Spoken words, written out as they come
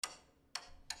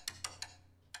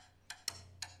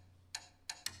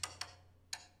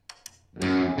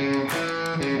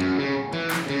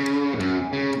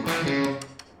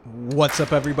What's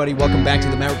up, everybody? Welcome back to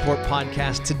the Matt Report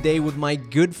podcast. Today with my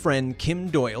good friend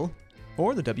Kim Doyle,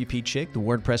 or the WP Chick, the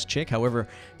WordPress Chick, however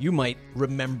you might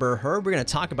remember her. We're going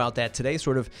to talk about that today,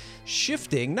 sort of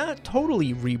shifting, not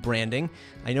totally rebranding.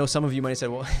 I know some of you might have said,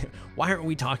 well, why aren't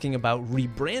we talking about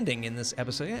rebranding in this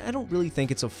episode? I don't really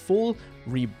think it's a full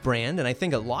rebrand, and I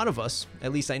think a lot of us,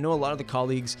 at least I know a lot of the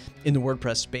colleagues in the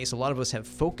WordPress space, a lot of us have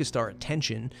focused our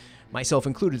attention, myself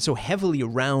included, so heavily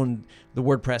around the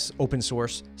WordPress open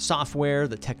source software,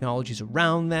 the technologies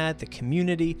around that, the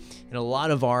community, and a lot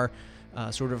of our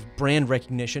sort of brand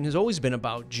recognition has always been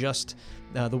about just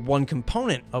the one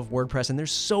component of WordPress, and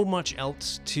there's so much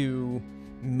else to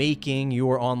making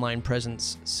your online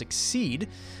presence succeed.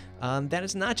 That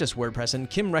is not just WordPress, and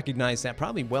Kim recognized that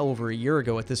probably well over a year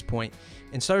ago at this point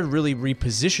and started really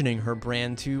repositioning her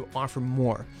brand to offer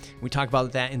more. We talk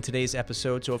about that in today's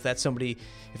episode, so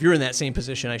if you're in that same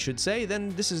position, I should say, then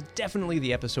this is definitely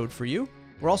the episode for you.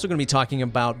 We're also going to be talking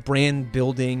about brand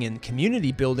building and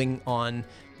community building on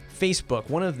Facebook.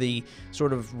 One of the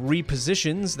sort of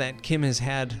repositions that Kim has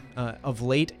had of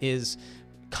late is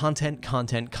content,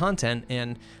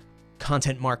 and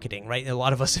content marketing, right? A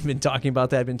lot of us have been talking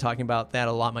about that. I've been talking about that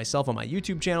a lot myself on my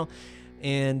YouTube channel.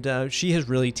 And she has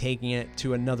really taken it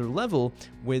to another level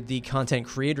with the Content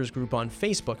Creators Group on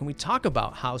Facebook. And we talk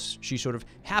about how she sort of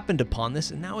happened upon this,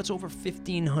 and now it's over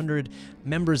 1,500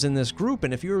 members in this group.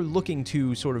 And if you're looking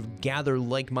to sort of gather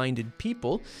like-minded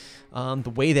people,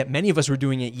 the way that many of us were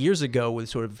doing it years ago with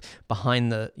sort of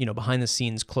behind the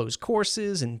scenes closed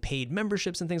courses and paid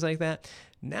memberships and things like that,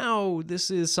 now this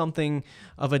is something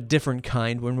of a different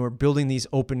kind when we're building these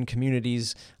open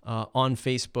communities on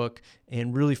Facebook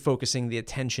and really focusing the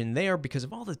attention there because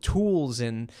of all the tools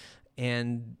and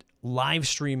live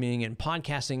streaming and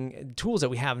podcasting tools that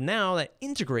we have now that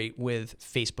integrate with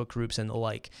Facebook groups and the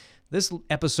like. This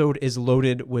episode is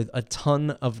loaded with a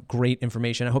ton of great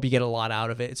information. I hope you get a lot out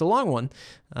of it. It's a long one,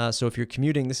 so if you're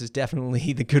commuting, this is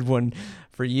definitely the good one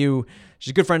for you.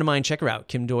 She's a good friend of mine. Check her out,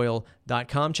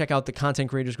 kimdoyle.com. Check out the Content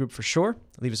Creators Group for sure.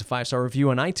 Leave us a 5-star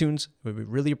review on iTunes. We would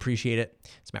really appreciate it.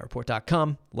 It's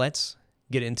mattreport.com. Let's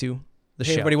get into the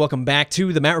show. Hey, everybody, welcome back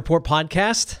to the Matt Report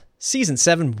podcast, Season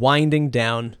 7 winding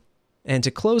down, and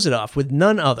to close it off with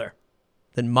none other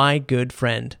than my good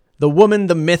friend, the woman,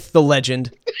 the myth, the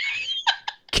legend,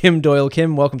 Kim Doyle.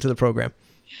 Kim, welcome to the program.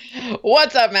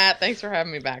 What's up, Matt? Thanks for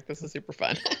having me back. This is super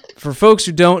fun. For folks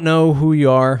who don't know who you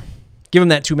are, give them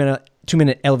that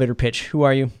two-minute elevator pitch. Who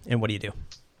are you, and what do you do?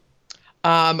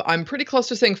 I'm pretty close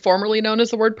to saying formerly known as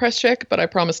the WordPress Chick, but I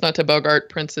promise not to bogart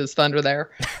Prince's thunder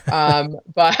there.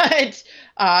 WordPress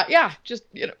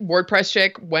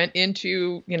Chick went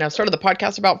into, started the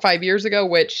podcast about 5 years ago,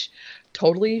 which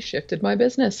totally shifted my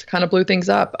business, kind of blew things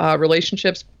up.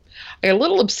 Relationships. I got a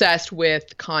little obsessed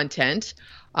with content.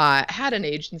 Had an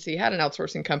agency, had an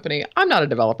outsourcing company. I'm not a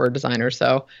developer or designer,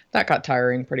 so that got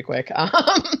tiring pretty quick.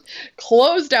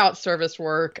 Closed out service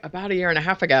work about a year and a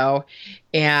half ago,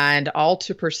 and all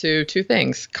to pursue two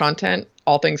things: content,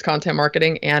 all things content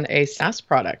marketing, and a SaaS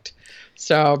product.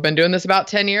 So I've been doing this about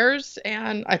 10 years,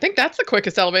 and I think that's the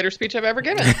quickest elevator speech I've ever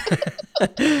given.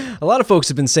 A lot of folks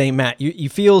have been saying, Matt, you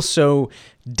feel so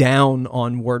down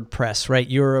on WordPress, right?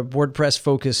 You're a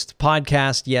WordPress-focused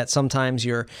podcast, yet sometimes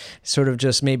you're sort of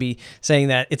just maybe saying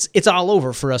that it's all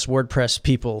over for us WordPress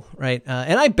people, right?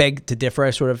 And I beg to differ.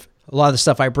 A lot of the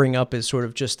stuff I bring up is sort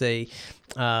of just a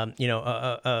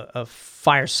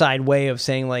fireside way of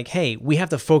saying like, hey, we have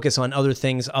to focus on other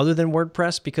things other than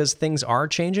WordPress because things are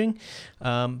changing.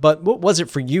 But what was it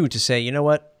for you to say, you know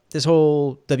what, this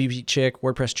whole WP Chick,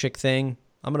 WordPress Chick thing,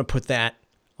 I'm going to put that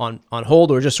on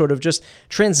hold, or just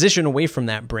transition away from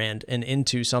that brand and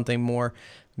into something more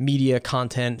media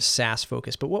content, SaaS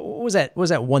focused. But what was that? What was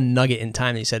that one nugget in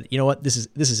time that you said, you know what, this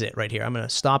is it right here. I'm going to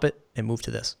stop it and move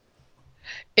to this?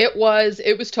 It was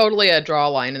totally a draw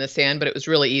line in the sand, but it was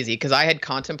really easy because I had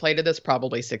contemplated this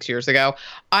probably 6 years ago.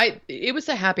 It was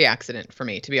a happy accident for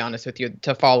me, to be honest with you,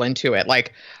 to fall into it.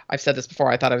 Like I've said this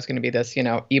before, I thought I was going to be this,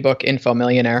 ebook info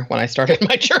millionaire when I started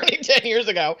my journey 10 years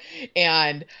ago.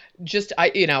 And just, I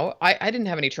didn't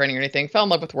have any training or anything, fell in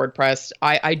love with WordPress.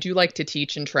 I do like to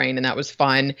teach and train, and that was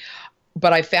fun.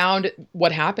 But I found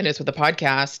what happened is with the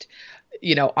podcast,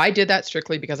 I did that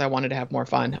strictly because I wanted to have more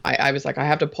fun. I was like, I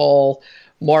have to pull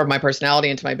more of my personality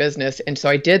into my business. And so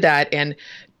I did that. And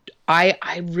I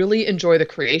really enjoy the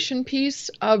creation piece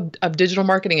of digital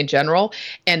marketing in general.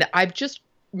 And I've just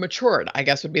matured, I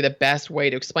guess would be the best way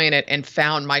to explain it, and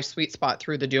found my sweet spot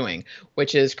through the doing,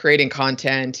 which is creating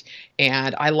content.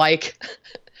 And I like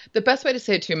the best way to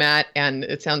say it too, Matt, and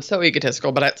it sounds so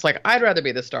egotistical, but it's like, I'd rather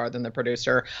be the star than the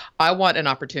producer. I want an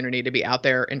opportunity to be out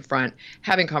there in front,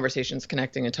 having conversations,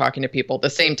 connecting and talking to people at the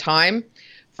same time.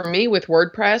 For me with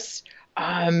WordPress,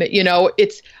 I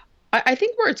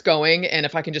think where it's going, and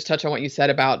if I can just touch on what you said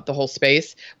about the whole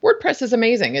space, WordPress is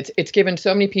amazing. It's given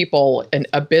so many people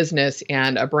a business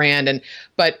and a brand,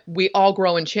 but we all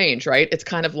grow and change, right? It's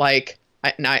kind of like,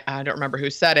 I don't remember who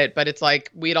said it, but it's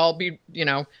like we'd all be,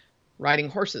 riding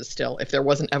horses still if there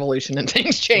wasn't evolution and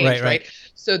things change, right?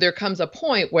 So there comes a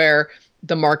point where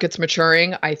the market's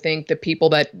maturing. I think the people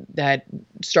that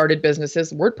started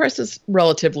businesses, WordPress is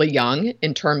relatively young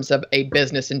in terms of a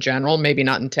business in general, maybe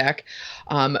not in tech.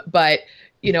 But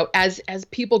as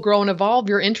people grow and evolve,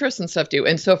 your interests and stuff do.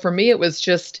 And so for me, it was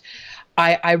just,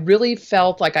 I really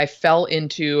felt like I fell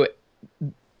into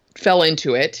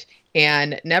it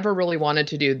and never really wanted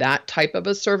to do that type of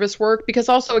a service work, because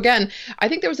also, again, I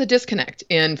think there was a disconnect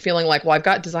in feeling like, well, I've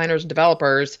got designers and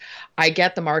developers, I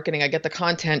get the marketing, I get the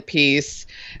content piece,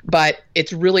 but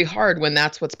it's really hard when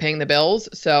that's what's paying the bills.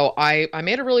 So I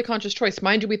made a really conscious choice.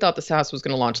 Mind you, we thought the SaaS was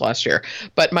going to launch last year,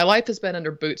 but my life has been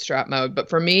under bootstrap mode. But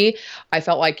for me, I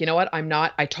felt like,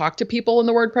 I talk to people in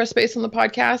the WordPress space on the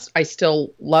podcast. I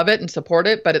still love it and support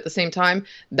it, but at the same time,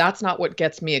 that's not what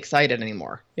gets me excited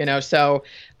anymore, So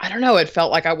I don't know. It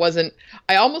felt like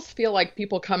I almost feel like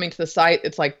people coming to the site,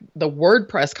 it's like the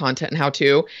WordPress content and how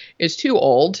to is too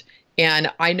old.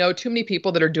 And I know too many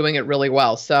people that are doing it really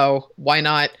well. So why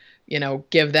not,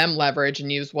 give them leverage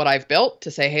and use what I've built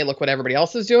to say, hey, look what everybody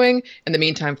else is doing. In the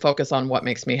meantime, focus on what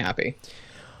makes me happy.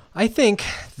 I think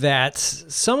that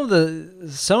some of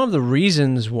the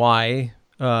reasons why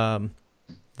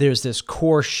there's this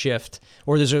core shift,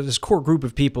 or there's this core group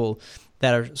of people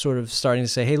that are sort of starting to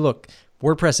say, hey, look,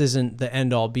 WordPress isn't the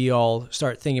end all be all.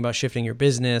 Start thinking about shifting your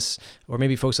business, or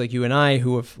maybe folks like you and I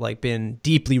who have been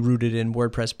deeply rooted in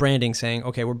WordPress branding saying,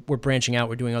 okay, we're branching out,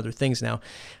 we're doing other things now.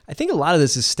 I think a lot of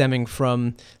this is stemming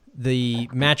from the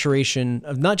maturation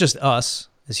of not just us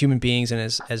as human beings and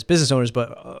as business owners,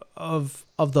 but of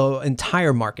the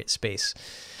entire market space.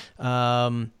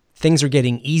 Things are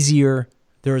getting easier.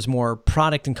 There's more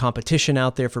product and competition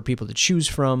out there for people to choose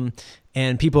from,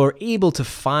 and people are able to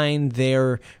find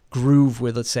their groove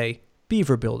with, let's say,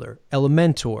 Beaver Builder,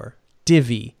 Elementor,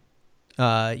 Divi,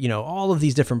 all of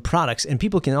these different products, and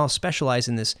people can all specialize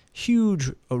in this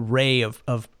huge array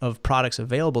of products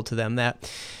available to them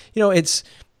that, it's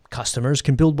customers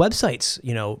can build websites,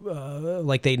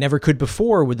 like they never could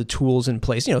before with the tools in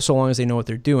place, so long as they know what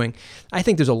they're doing. I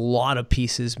think there's a lot of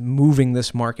pieces moving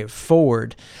this market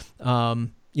forward,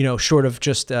 short of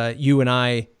just you and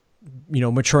I,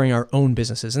 maturing our own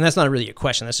businesses. And that's not really a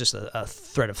question. That's just a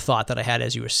thread of thought that I had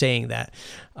as you were saying that.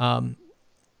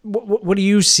 What do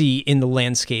you see in the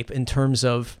landscape in terms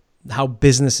of how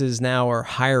businesses now are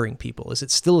hiring people? Is it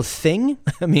still a thing?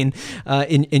 I mean,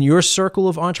 in your circle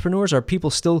of entrepreneurs, are people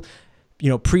still,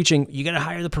 preaching, you got to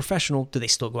hire the professional? Do they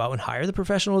still go out and hire the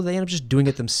professional, or do they end up just doing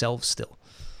it themselves still?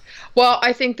 Well,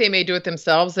 I think they may do it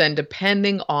themselves, and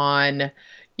depending on,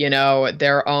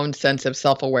 their own sense of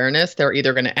self-awareness, they're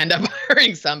either going to end up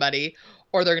hiring somebody,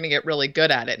 or they're going to get really good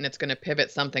at it and it's going to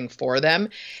pivot something for them.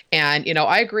 And,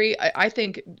 I agree. I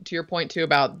think to your point too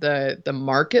about the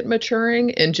market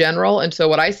maturing in general. And so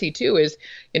what I see too is,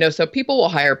 so people will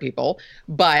hire people,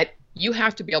 but you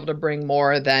have to be able to bring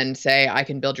more than say, I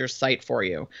can build your site for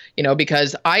you,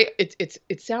 because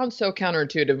it sounds so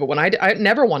counterintuitive, but when I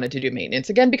never wanted to do maintenance,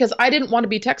 again, because I didn't want to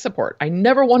be tech support. I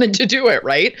never wanted to do it,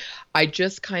 right? I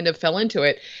just kind of fell into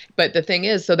it. But the thing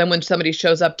is, so then when somebody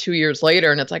shows up 2 years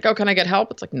later and it's like, oh, can I get help?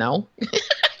 It's like, no,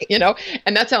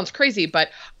 and that sounds crazy, but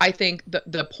I think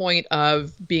the point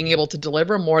of being able to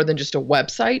deliver more than just a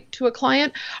website to a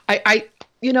client,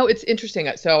 it's interesting.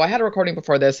 So I had a recording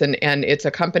before this, and it's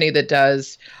a company that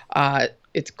does,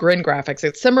 it's Grin Graphics.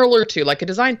 It's similar to like a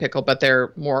Design Pickle, but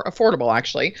they're more affordable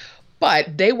actually.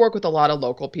 But they work with a lot of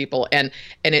local people, and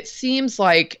it seems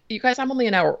like, you guys, I'm only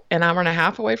an hour and a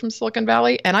half away from Silicon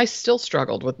Valley, and I still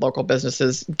struggled with local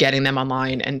businesses getting them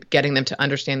online and getting them to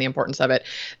understand the importance of it.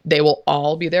 They will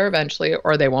all be there eventually,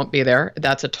 or they won't be there.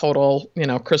 That's a total,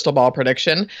 crystal ball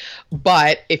prediction.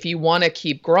 But if you want to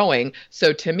keep growing,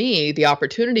 so to me, the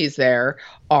opportunities there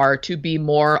are to be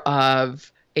more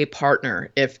of a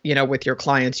partner. If with your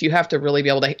clients, you have to really be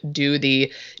able to do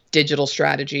the digital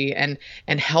strategy and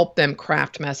help them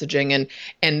craft messaging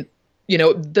and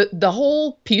the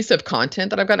whole piece of content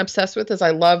that I've gotten obsessed with is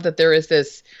I love that there is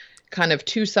this kind of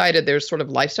two-sided. There's sort of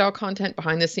lifestyle content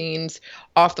behind the scenes,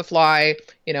 off the fly,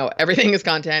 everything is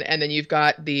content. And then you've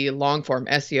got the long form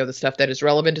SEO, the stuff that is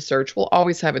relevant to search will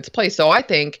always have its place. So I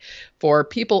think for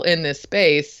people in this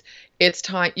space, it's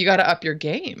time you got to up your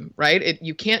game, right?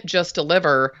 You can't just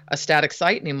deliver a static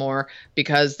site anymore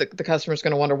because the customer's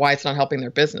going to wonder why it's not helping their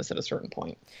business at a certain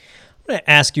point. I'm going to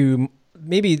ask you,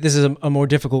 maybe this is a more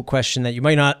difficult question that you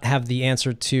might not have the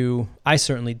answer to. I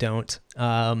certainly don't.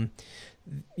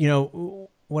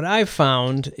 What I've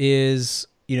found is,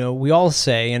 we all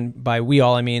say, and by we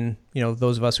all, I mean,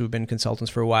 those of us who have been consultants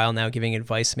for a while now giving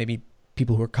advice, maybe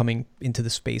people who are coming into the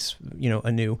space,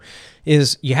 anew,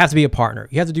 is you have to be a partner.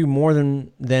 You have to do more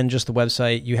than just the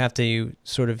website. You have to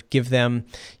sort of give them,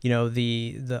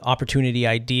 the opportunity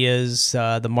ideas,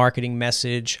 the marketing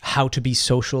message, how to be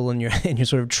social, and you're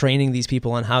sort of training these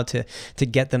people on how to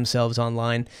get themselves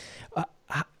online.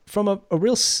 From a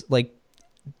real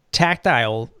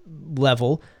tactile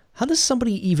level, how does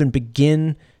somebody even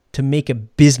begin to make a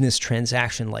business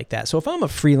transaction like that? So if I'm a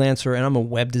freelancer and I'm a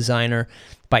web designer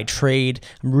by trade,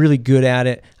 I'm really good at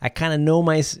it, I kind of know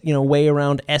my way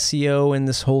around SEO and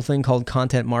this whole thing called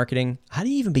content marketing. How do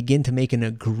you even begin to make an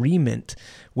agreement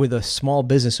with a small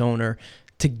business owner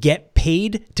to get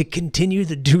paid to continue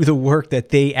to do the work that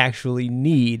they actually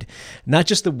need? Not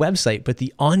just the website, but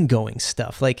the ongoing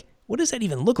stuff. What does that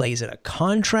even look like? Is it a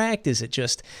contract? Is it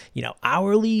just,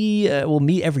 hourly? We'll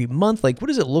meet every month. What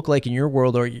does it look like in your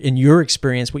world or in your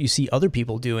experience, what you see other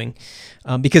people doing?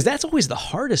 Because that's always the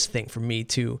hardest thing for me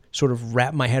to sort of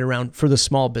wrap my head around for the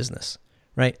small business,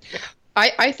 right?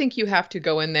 I think you have to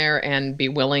go in there and be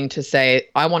willing to say,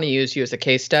 I want to use you as a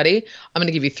case study. I'm going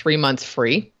to give you 3 months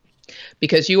free.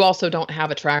 Because you also don't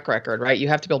have a track record, right? You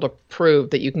have to be able to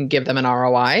prove that you can give them an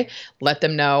ROI. Let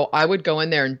them know. I would go in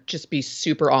there and just be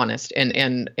super honest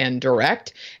and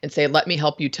direct and say, let me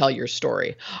help you tell your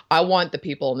story. I want the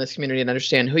people in this community to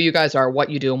understand who you guys are, what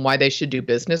you do, and why they should do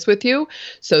business with you.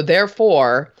 So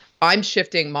therefore, I'm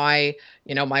shifting my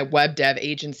web dev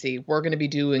agency. We're going to be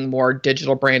doing more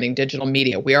digital branding, digital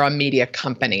media. We are a media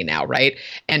company now, right?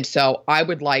 And so I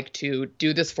would like to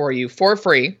do this for you for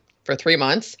free for 3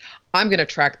 months. I'm going to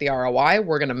track the ROI.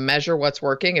 We're going to measure what's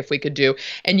working if we could do.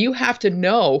 And you have to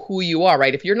know who you are,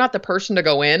 right? If you're not the person to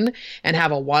go in and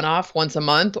have a one-off once a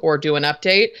month or do an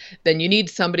update, then you need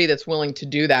somebody that's willing to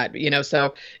do that.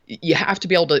 So you have to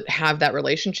be able to have that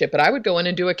relationship. But I would go in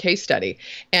and do a case study.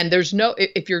 And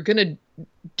if you're going to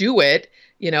do it,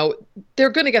 they're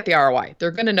going to get the ROI.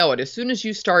 They're going to know it. As soon as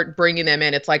you start bringing them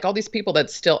in, it's like all these people that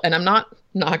still, and I'm not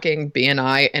knocking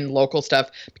BNI and local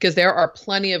stuff, because there are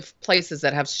plenty of places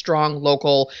that have strong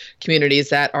local communities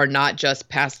that are not just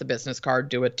pass the business card,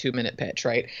 do a 2-minute pitch,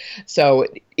 right? So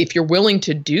if you're willing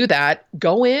to do that,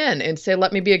 go in and say,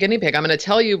 let me be a guinea pig. I'm going to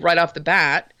tell you right off the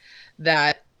bat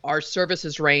that our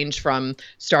services range from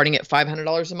starting at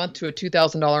 $500 a month to a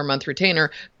 $2,000 a month retainer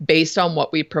based on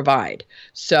what we provide.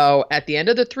 So at the end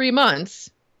of the 3 months,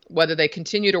 whether they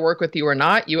continue to work with you or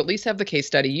not, you at least have the case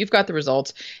study, you've got the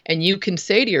results, and you can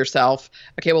say to yourself,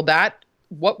 okay, well,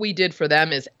 what we did for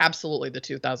them is absolutely the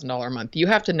 $2,000 a month. You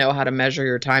have to know how to measure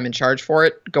your time and charge for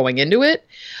it going into it.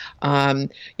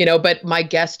 But my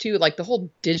guess too, the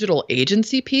whole digital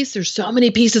agency piece, there's so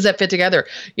many pieces that fit together,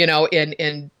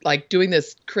 in doing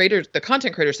the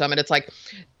Content Creator Summit, it's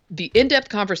the in-depth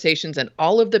conversations and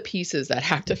all of the pieces that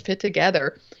have to fit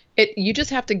together. You just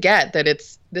have to get that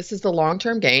this is the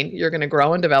long-term gain. You're going to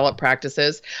grow and develop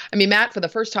practices. I mean, Matt, for the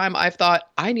first time, I've thought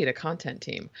I need a content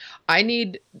team. I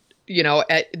need,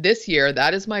 at this year,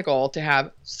 that is my goal, to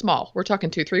have small, we're talking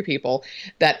 2-3 people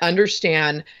that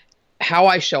understand how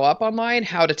I show up online,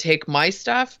 how to take my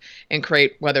stuff and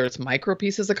create, whether it's micro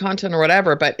pieces of content or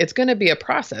whatever, but it's going to be a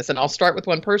process, and I'll start with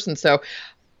one person. So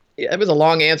it was a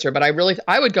long answer, but I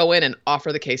would go in and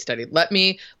offer the case study. Let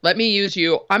me use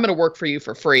you. I'm going to work for you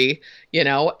for free,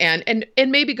 and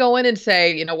maybe go in and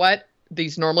say, you know what?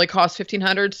 These normally cost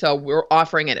 $1,500, so we're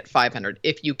offering it at $500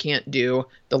 if you can't do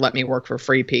the let me work for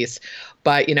free piece.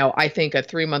 But, I think a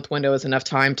 3-month window is enough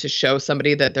time to show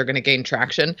somebody that they're going to gain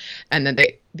traction. And then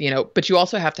but you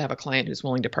also have to have a client who's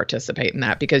willing to participate in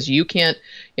that, because you can't,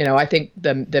 I think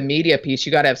the media piece,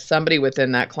 you got to have somebody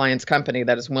within that client's company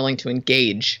that is willing to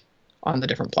engage on the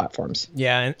different platforms.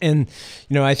 Yeah, and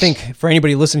I think for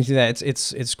anybody listening to that,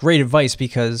 it's great advice,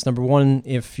 because number one,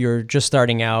 if you're just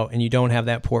starting out and you don't have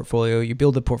that portfolio, you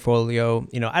build a portfolio.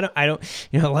 I don't.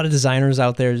 A lot of designers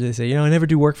out there, they say, I never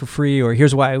do work for free, or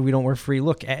here's why we don't work free.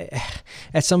 Look,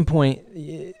 at some point,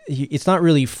 it's not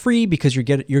really free, because you're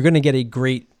going to get a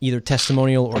great either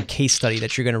testimonial or case study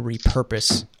that you're going to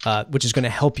repurpose, which is going to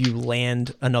help you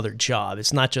land another job.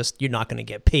 It's not just you're not going to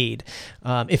get paid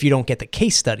if you don't get the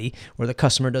case study, or the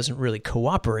customer doesn't really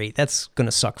cooperate. That's going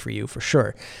to suck for you for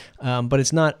sure. But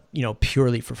it's not,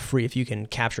 purely for free. If you can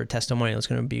capture a testimonial, it's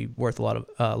going to be worth a lot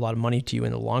of money to you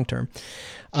in the long term.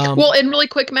 Well, and really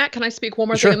quick, Matt, can I speak one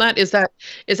more Sure. thing on that? Is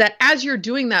that as you're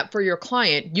doing that for your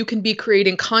client, you can be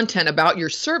creating content about your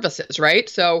services, right?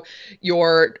 So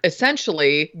you're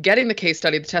essentially getting the case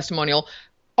study, the testimonial,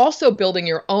 also building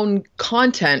your own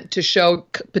content to show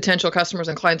potential customers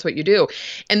and clients what you do.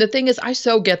 And the thing is, I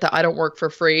so get that I don't work for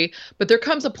free, but there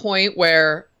comes a point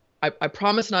where I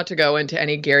promise not to go into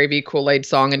any Gary V Kool-Aid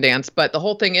song and dance. But the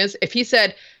whole thing is, if he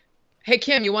said, hey,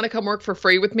 Kim, you want to come work for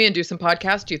free with me and do some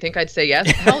podcasts? Do you think I'd say yes?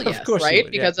 Hell yes, right?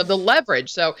 Would, because of the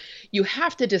leverage. So you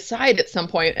have to decide at some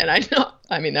point, and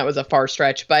that was a far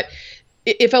stretch, but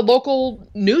if a local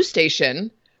news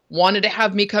station wanted to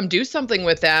have me come do something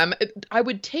with them, I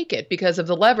would take it because of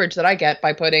the leverage that I get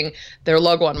by putting their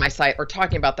logo on my site or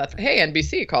talking about that. Hey,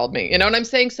 NBC called me. You know what I'm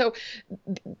saying? So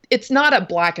it's not a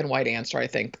black and white answer, I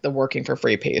think, the working for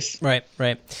free piece. Right.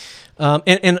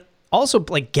 And also,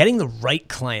 like, getting the right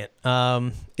client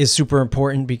is super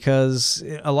important, because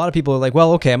a lot of people are like,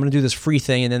 well, okay, I'm going to do this free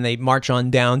thing. And then they march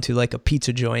on down to like a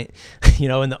pizza joint,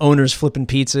 and the owner's flipping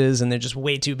pizzas and they're just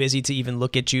way too busy to even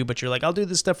look at you. But you're like, I'll do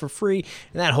this stuff for free.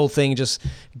 And that whole thing just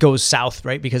goes south,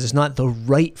 right? Because it's not the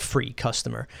right free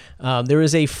customer. There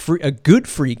is a good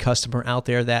free customer out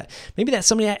there that maybe that's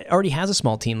somebody that already has a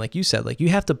small team. Like you said, like you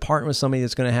have to partner with somebody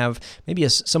that's going to have maybe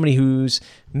somebody who's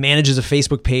manages a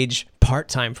Facebook page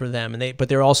part-time for them. But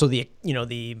they're also the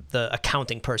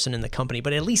accounting person in the company,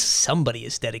 but at least somebody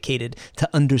is dedicated to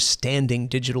understanding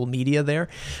digital media there.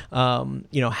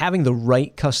 Having the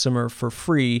right customer for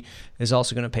free is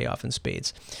also going to pay off in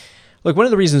spades. Look, one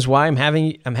of the reasons why I'm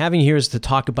having here is to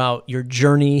talk about your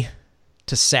journey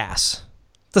to SaaS,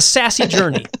 the sassy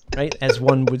journey, right? As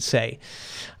one would say.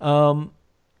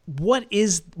 What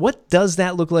does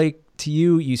that look like to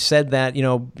you? You said that,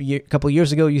 a couple of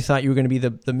years ago, you thought you were going to be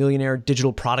the millionaire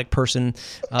digital product person.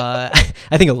 I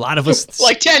think a lot of us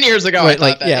like 10 years ago, right,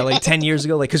 I thought that. like 10 years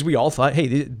ago, because we all thought,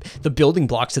 hey, the building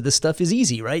blocks to this stuff is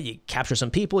easy, right? You capture some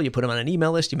people, you put them on an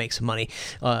email list, you make some money,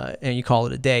 and you call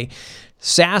it a day.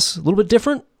 SaaS, a little bit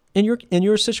different in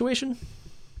your situation?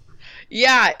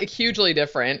 Yeah, hugely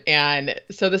different. And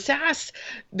so the SaaS,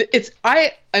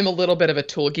 I'm a little bit of a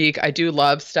tool geek. I do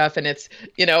love stuff. And it's,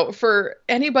 for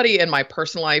anybody in my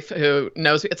personal life who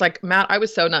knows me, it's like, Matt, I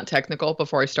was so not technical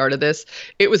before I started this.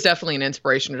 It was definitely an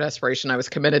inspiration or desperation. I was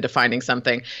committed to finding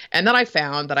something. And then I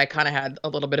found that I kind of had a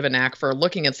little bit of a knack for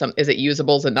looking at is it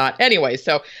usables and not. Anyway,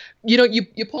 so,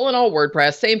 you pull in all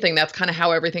WordPress, same thing. That's kind of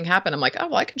how everything happened. I'm like, oh,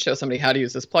 well, I can show somebody how to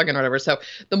use this plugin or whatever. So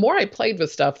the more I played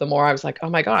with stuff, the more I was like, oh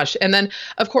my gosh. And then,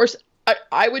 of course,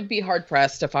 I would be hard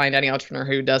pressed to find any entrepreneur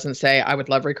who doesn't say, I would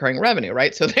love recurring revenue,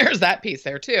 right? So there's that piece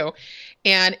there too.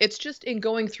 And it's just in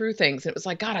going through things. It was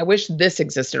like, God, I wish this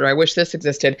existed, or I wish this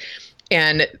existed.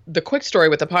 And the quick story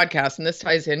with the podcast, and this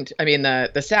ties into,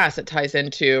 the SaaS, it ties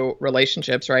into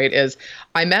relationships, right? Is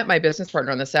I met my business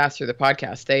partner on the SaaS through the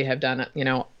podcast. They have done,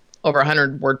 over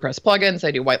 100 WordPress plugins.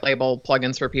 I do white label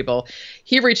plugins for people.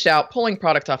 He reached out, pulling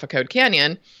product off of Code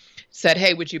Canyon, said,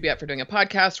 hey, would you be up for doing a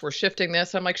podcast? We're shifting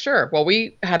this. I'm like, sure. Well,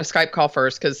 we had a Skype call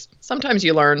first, because sometimes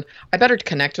you learn I better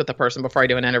connect with the person before I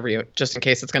do an interview, just in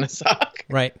case it's going to suck.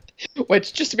 Right.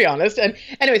 Which, just to be honest. And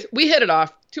anyways, we hit it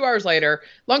off. 2 hours later,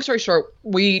 long story short,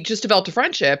 we just developed a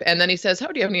friendship. And then he says, do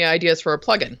you have any ideas for a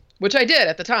plugin? Which I did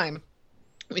at the time.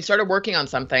 We started working on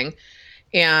something.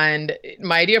 And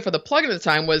my idea for the plugin at the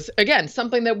time was, again,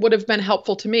 something that would have been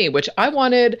helpful to me, which I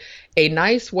wanted a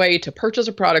nice way to purchase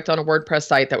a product on a WordPress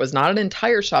site that was not an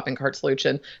entire shopping cart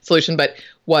solution, but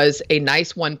was a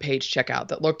nice one-page checkout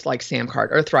that looked like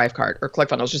Samcart or Thrivecart or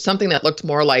ClickFunnels, just something that looked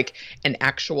more like an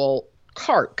actual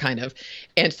cart kind of.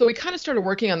 And so we kind of started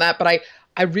working on that, but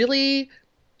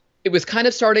it was kind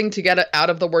of starting to get out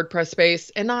of the WordPress space,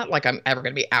 and not like I'm ever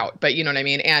going to be out, but you know what I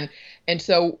mean? And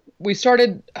so we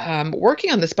started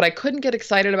working on this, but I couldn't get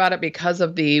excited about it because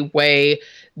of the way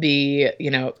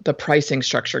the pricing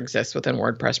structure exists within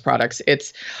WordPress products.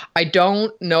 I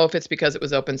don't know if it's because it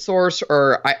was open source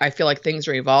or I feel like things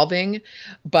are evolving,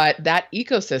 but that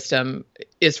ecosystem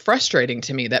is frustrating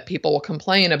to me that people will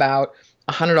complain about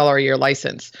 $100 a year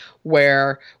license,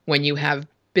 where when you have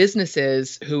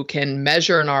businesses who can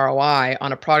measure an ROI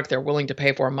on a product they're willing to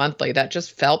pay for monthly, that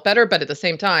just felt better. But at the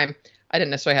same time, I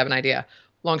didn't necessarily have an idea.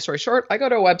 Long story short, I go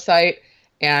to a website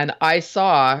and I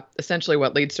saw essentially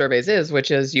what Lead Surveys is,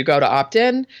 which is you go to opt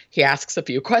in, he asks a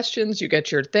few questions, you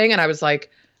get your thing. And I was like,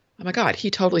 oh my God, he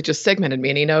totally just segmented me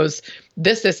and he knows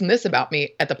this, and this about me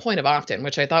at the point of opt in,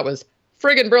 which I thought was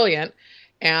friggin' brilliant.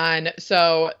 And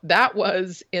so that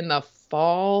was in the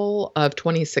fall of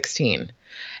 2016.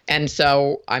 And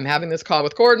so I'm having this call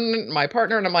with Gordon, my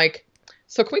partner, and I'm like,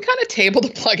 so can we kind of table the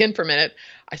plugin for a minute?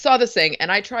 I saw this thing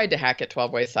and I tried to hack it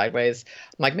 12 ways sideways.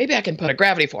 I'm like, maybe I can put a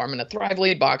Gravity form and a Thrive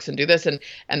lead box and do this. And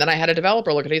then I had a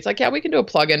developer look at it. He's like, yeah, we can do a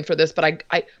plugin for this, but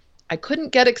I couldn't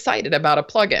get excited about a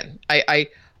plugin.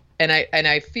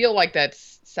 I feel like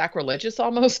that's sacrilegious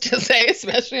almost to say,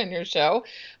 especially on your show,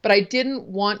 but I didn't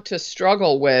want to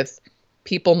struggle with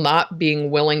people not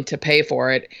being willing to pay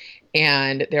for it.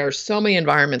 And there are so many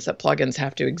environments that plugins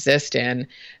have to exist in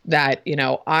that,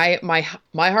 my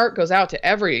heart goes out to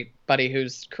everybody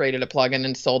who's created a plugin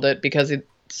and sold it because it's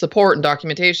support and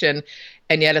documentation.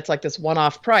 And yet it's like this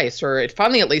one-off price, or it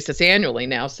finally, at least it's annually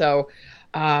now. So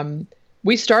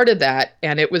we started that,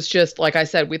 and it was just, like I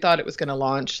said, we thought it was going to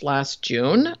launch last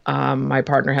June. My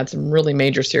partner had some really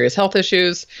major serious health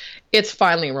issues. It's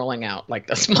finally rolling out like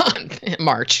this month, in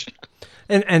March.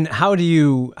 And how do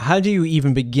you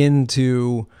even begin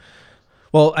to?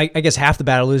 Well, I guess half the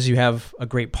battle is you have a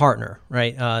great partner,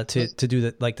 right? To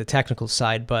do the technical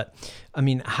side. But I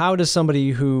mean, how does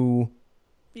somebody who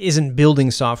isn't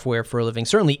building software for a living,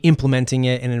 certainly implementing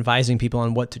it and advising people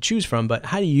on what to choose from, but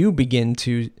how do you begin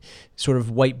to sort of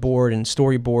whiteboard and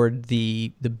storyboard the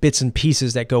bits and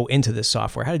pieces that go into this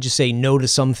software? How did you say no to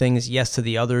some things, yes to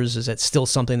the others? Is that still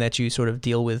something that you sort of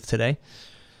deal with today?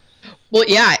 Well,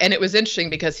 yeah, and it was interesting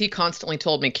because he constantly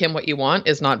told me, Kim, what you want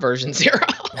is not version 0.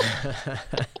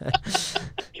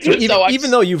 So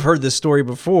even though you've heard this story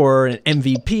before, and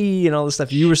MVP and all this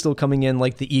stuff, you were still coming in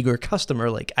like the eager customer,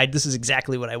 like, this is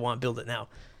exactly what I want, build it now.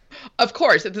 Of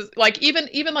course, it's like even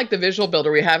like the visual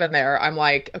builder we have in there. I'm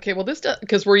like, okay, well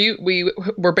because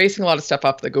we're basing a lot of stuff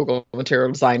off the Google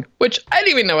material design, which I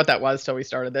didn't even know what that was till we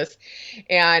started this,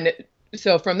 and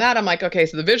so from that, I'm like, okay,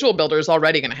 so the visual builder is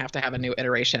already going to have a new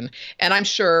iteration. And I'm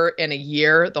sure in a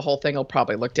year, the whole thing will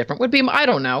probably look different. I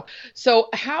don't know. So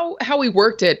how we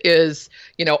worked it is,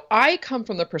 I come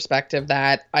from the perspective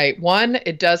that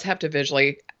it does have to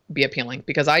visually be appealing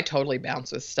because I totally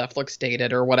bounce with stuff looks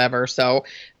dated or whatever. So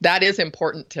that is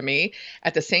important to me.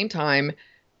 At the same time,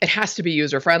 it has to be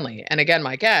user-friendly. And again,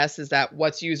 my guess is that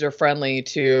what's user-friendly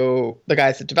to the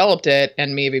guys that developed it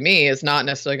and maybe me is not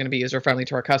necessarily going to be user-friendly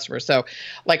to our customers. So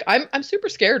like, I'm super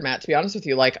scared, Matt, to be honest with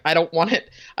you. Like, I don't want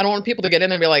people to get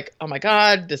in and be like, oh my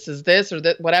God, this is this or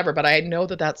that, whatever. But I know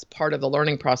that that's part of the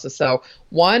learning process. So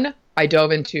one, I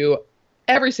dove into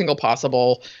every single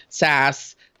possible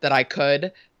SaaS that I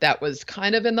could that was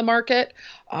kind of in the market,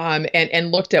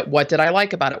 and looked at what did I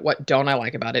like about it, what don't I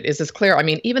like about it. Is this clear? I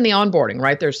mean, even the onboarding,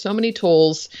 right? There's so many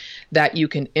tools that you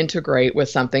can integrate with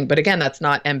something, but again, that's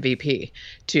not MVP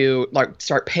to like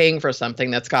start paying for something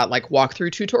that's got like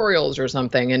walkthrough tutorials or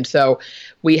something. And so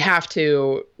we have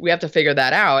to figure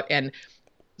that out. And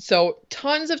so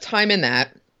tons of time in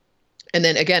that. And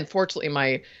then again,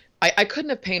 fortunately, I couldn't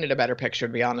have painted a better picture,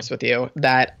 to be honest with you,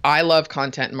 that I love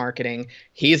content and marketing.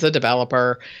 He's a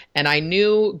developer. And I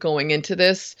knew going into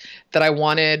this that I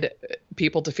wanted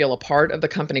people to feel a part of the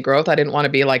company growth. I didn't want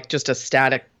to be like just a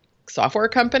static software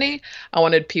company. I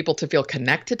wanted people to feel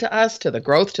connected to us, to the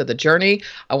growth, to the journey.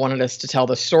 I wanted us to tell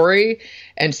the story.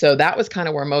 And so that was kind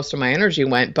of where most of my energy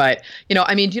went. But,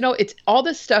 it's all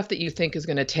this stuff that you think is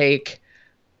going to take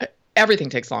everything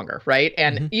takes longer, right?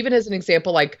 And even as an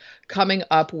example, like coming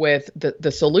up with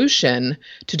the solution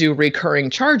to do recurring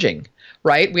charging,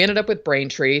 right? We ended up with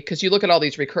Braintree because you look at all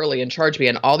these Recurly and ChargeBee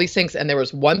and all these things, and there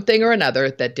was one thing or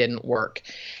another that didn't work.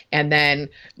 And then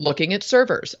looking at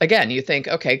servers, again, you think,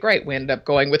 okay, great. We ended up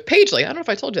going with Pagely. I don't know if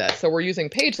I told you that. So we're using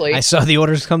Pagely. I saw the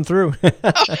orders come through.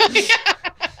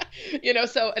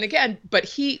 So, and again,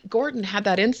 but Gordon had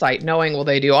that insight knowing, well,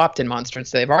 they do opt-in monsters.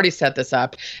 So they've already set this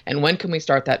up. And when can we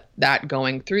start that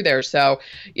going through there? So,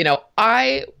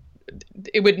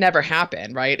 it would never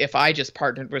happen, right? If I just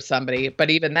partnered with somebody, but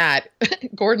even that,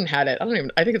 Gordon had it.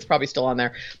 I think it's probably still on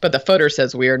there, but the footer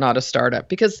says we are not a startup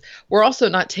because we're also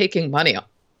not taking money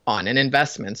on and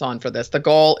investments on for this. The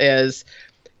goal is,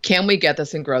 can we get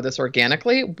this and grow this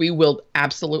organically? We will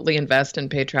absolutely invest in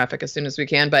paid traffic as soon as we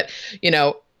can. But,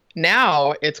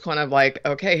 now it's kind of like,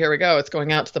 okay, here we go. It's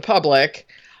going out to the public.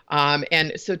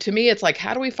 And so to me, it's like,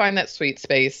 how do we find that sweet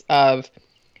space of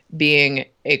being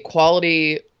a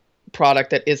quality product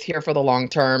that is here for the long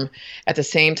term, at the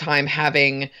same time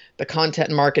having the content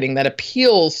and marketing that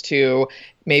appeals to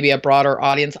maybe a broader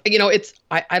audience?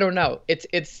 I don't know.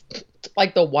 It's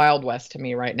like the Wild West to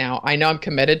me right now. I know I'm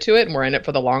committed to it and we're in it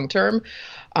for the long term.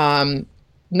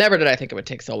 Never did I think it would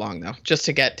take so long, though, just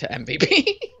to get to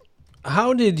MVP.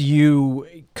 How did you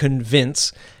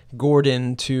convince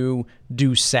Gordon to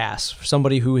do SaaS? For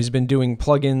somebody who has been doing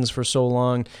plugins for so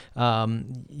long,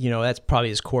 that's probably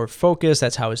his core focus.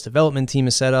 That's how his development team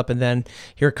is set up. And then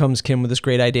here comes Kim with this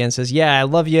great idea and says, "Yeah, I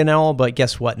love you and all, but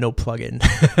guess what? No plugin."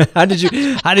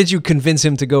 How did you convince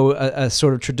him to go a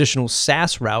sort of traditional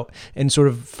SaaS route and sort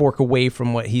of fork away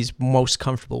from what he's most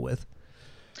comfortable with?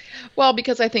 Well,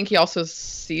 because I think he also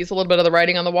sees a little bit of the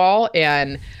writing on the wall,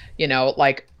 and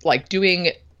like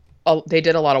doing. They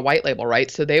did a lot of white label,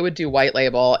 right? So they would do white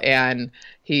label, and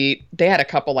they had a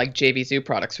couple like JVZoo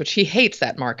products, which he hates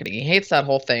that marketing. He hates that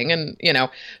whole thing. And,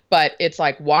 but it's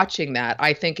like watching that,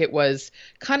 I think it was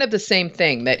kind of the same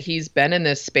thing, that he's been in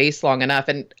this space long enough.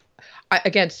 And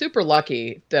again, super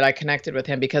lucky that I connected with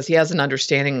him because he has an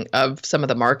understanding of some of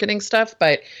the marketing stuff.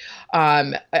 But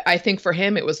I think for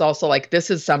him, it was also like,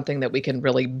 this is something that we can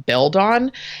really build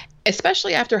on,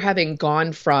 especially after having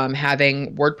gone from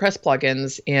having WordPress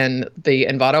plugins in the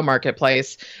Envato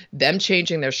marketplace, them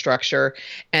changing their structure,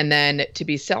 and then to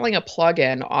be selling a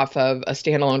plugin off of a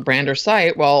standalone brand or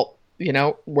site. Well,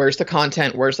 where's the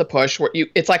content? Where's the push?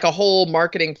 It's like a whole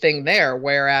marketing thing there.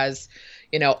 Whereas,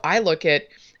 I look at,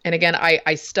 and again,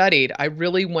 I studied, I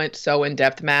really went so in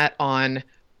depth, Matt, on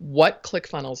what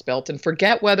ClickFunnels built, and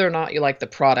forget whether or not you like the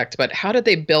product, but how did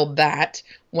they build that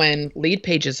when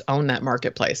Leadpages own that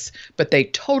marketplace? But they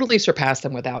totally surpassed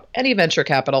them without any venture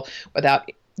capital,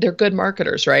 they're good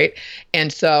marketers, right?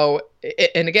 And so,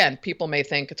 and again, people may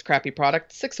think it's a crappy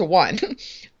product, 6 of 1.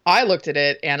 I looked at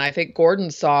it and I think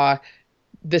Gordon saw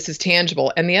this is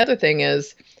tangible. And the other thing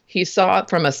is he saw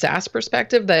it from a SaaS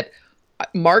perspective that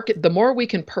the more we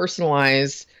can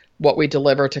personalize what we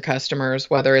deliver to customers,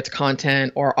 whether it's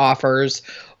content or offers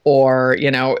or,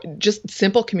 just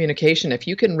simple communication. If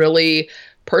you can really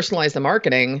personalize the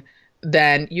marketing,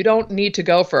 then you don't need to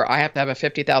go for, I have to have a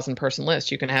 50,000 person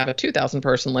list. You can have a 2,000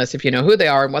 person list if you know who they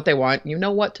are and what they want, you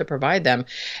know what to provide them.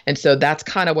 And so that's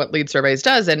kind of what Lead Surveys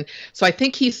does. And so I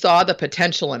think he saw the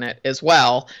potential in it as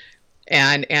well.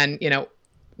 And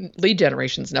lead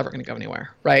generation is never going to go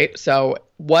anywhere, right? So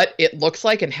what it looks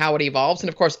like and how it evolves. And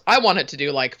of course, I want it to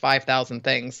do like 5,000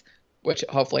 things, which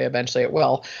hopefully eventually it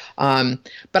will.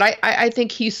 But I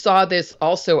think he saw this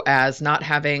also as not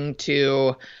having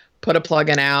to put a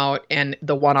plugin out and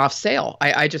the one-off sale.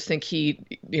 I just think he,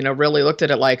 really looked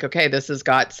at it like, okay, this has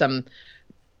got some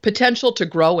potential to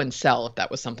grow and sell if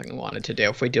that was something we wanted to do,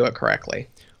 if we do it correctly.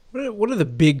 What are the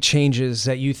big changes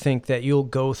that you think that you'll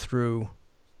go through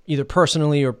either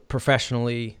personally or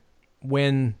professionally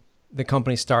when the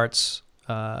company starts,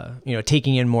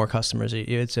 taking in more customers?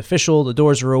 It's official, the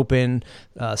doors are open,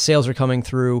 sales are coming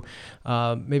through.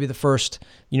 Maybe the first,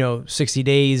 60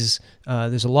 days,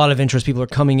 there's a lot of interest. People are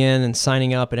coming in and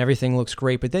signing up and everything looks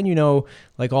great. But then,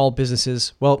 like all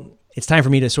businesses, well, it's time for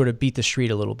me to sort of beat the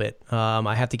street a little bit.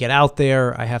 I have to get out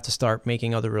there. I have to start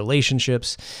making other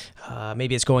relationships.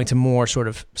 Maybe it's going to more sort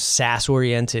of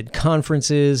SaaS-oriented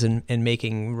conferences and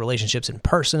making relationships in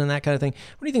person and that kind of thing.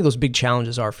 What do you think those big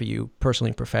challenges are for you personally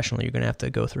and professionally you're going to have to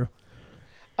go through?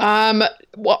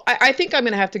 Well, I think I'm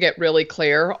going to have to get really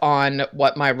clear on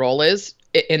what my role is,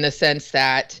 in the sense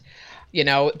that,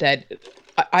 that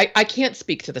I can't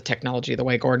speak to the technology the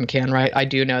way Gordon can, right? I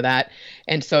do know that.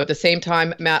 And so at the same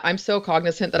time, Matt, I'm so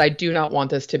cognizant that I do not want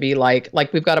this to be like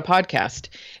we've got a podcast.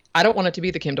 I don't want it to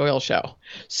be the Kim Doyle Show.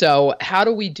 So how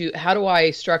do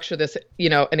I structure this,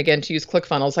 and again, to use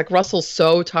ClickFunnels, like Russell's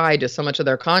so tied to so much of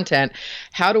their content.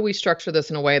 How do we structure this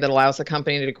in a way that allows the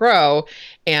company to grow?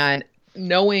 And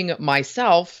knowing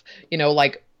myself,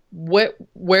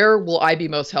 where will I be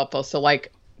most helpful? So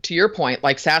to your point,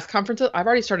 like SaaS conferences, I've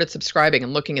already started subscribing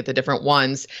and looking at the different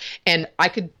ones. And I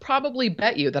could probably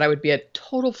bet you that I would be a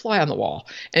total fly on the wall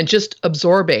and just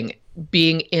absorbing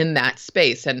being in that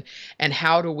space. And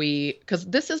how do we, because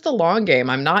this is the long game.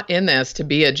 I'm not in this to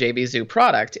be a JVZoo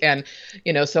product. And,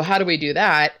 so how do we do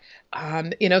that?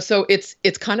 So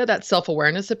it's kind of that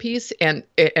self-awareness a piece, and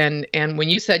when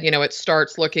you said, it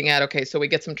starts looking at, okay, so we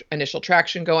get some initial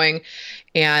traction going,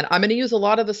 and I'm going to use a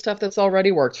lot of the stuff that's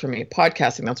already worked for me,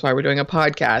 podcasting. That's why we're doing a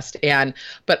podcast.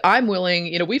 But I'm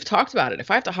willing, we've talked about it. If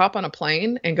I have to hop on a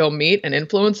plane and go meet an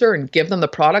influencer and give them the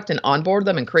product and onboard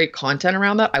them and create content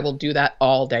around that, I will do that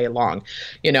all day long,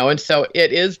 and so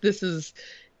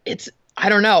it's I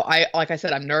don't know. Like I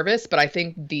said, I'm nervous, but I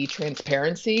think the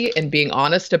transparency and being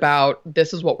honest about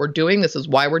this is what we're doing, this is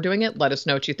why we're doing it, let us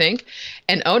know what you think,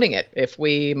 and owning it. If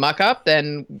we muck up,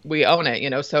 then we own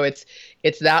it, so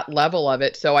it's that level of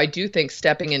it. So I do think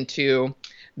stepping into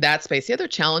that space. The other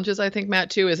challenges I think, Matt,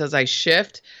 too, is as I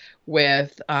shift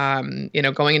with going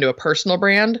into a personal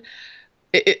brand,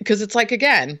 because it's like,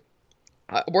 again,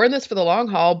 we're in this for the long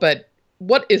haul, but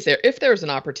what is there, if there's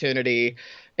an opportunity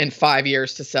in 5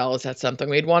 years to sell, is that something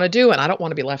we'd want to do? And I don't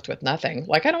want to be left with nothing.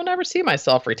 Like, I don't ever see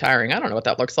myself retiring. I don't know what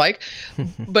that looks like.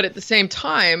 But at the same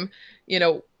time,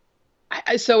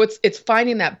 so it's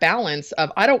finding that balance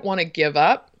of, I don't want to give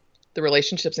up the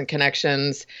relationships and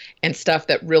connections and stuff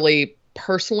that really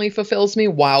personally fulfills me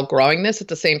while growing this. At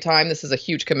the same time, this is a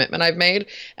huge commitment I've made,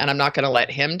 and I'm not going to let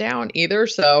him down either.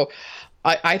 So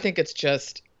I think it's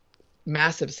just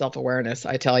massive self-awareness.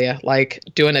 I tell you, like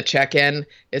doing a check-in,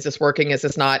 is this working? Is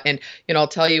this not? And, I'll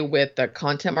tell you, with the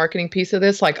content marketing piece of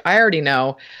this, like, I already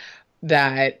know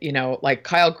that, like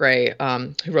Kyle Gray,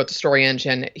 who wrote the Story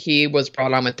Engine, he was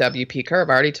brought on with WP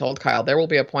Curve. I already told Kyle, there will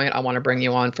be a point I want to bring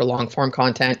you on for long form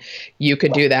content. You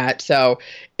could do that. So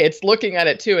it's looking at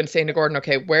it too and saying to Gordon,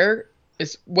 okay,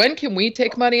 when can we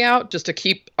take money out just to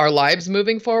keep our lives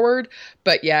moving forward,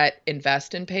 but yet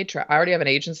invest in paid traffic? I already have an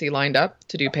agency lined up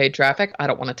to do paid traffic. I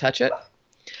don't want to touch it.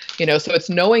 So it's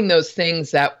knowing those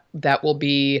things that will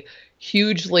be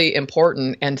hugely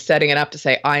important and setting it up to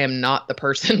say, I am not the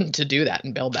person to do that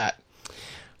and build that.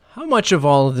 How much of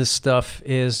all of this stuff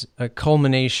is a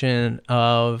culmination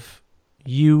of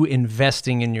you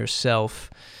investing in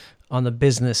yourself on the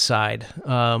business side?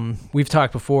 We've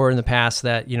talked before in the past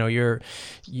that,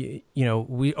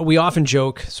 we often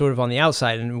joke sort of on the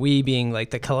outside, and we being like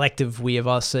the collective we of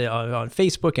us on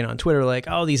Facebook and on Twitter, like,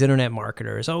 oh, these internet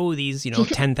marketers, oh, these,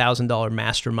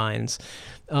 $10,000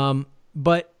 masterminds.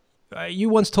 But you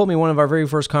once told me in one of our very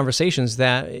first conversations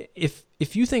that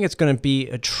if you think it's going to be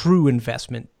a true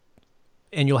investment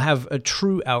and you'll have a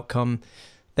true outcome,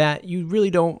 that you really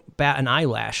don't bat an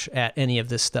eyelash at any of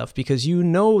this stuff, because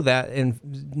that,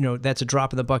 and that's a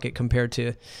drop in the bucket compared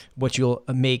to what you'll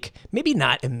make, maybe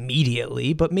not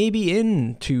immediately, but maybe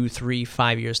in 2, 3,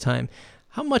 5 years time.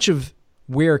 How much of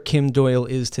where Kim Doyle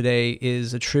is today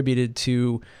is attributed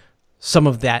to some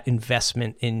of that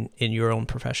investment in your own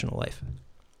professional life?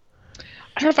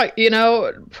 I don't know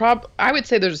if I would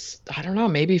say there's, I don't know,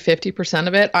 maybe 50%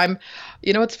 of it.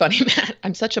 It's funny, Matt,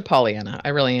 I'm such a Pollyanna. I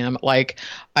really am. Like,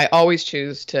 I always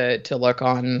choose to look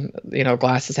on,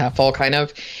 glasses half full kind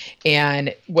of.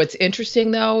 And what's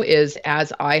interesting though, is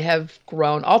as I have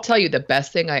grown, I'll tell you, the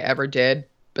best thing I ever did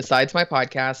besides my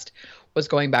podcast was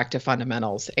going back to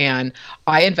fundamentals. And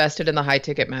I invested in the high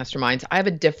ticket masterminds. I have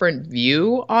a different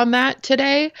view on that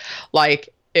today. Like,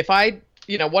 if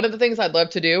one of the things I'd love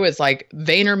to do is, like,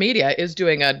 VaynerMedia is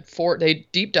doing a 4-day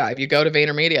deep dive. You go to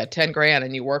VaynerMedia, $10,000,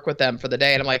 and you work with them for the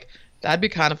day. And I'm like, that'd be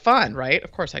kind of fun, right?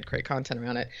 Of course, I'd create content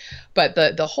around it. But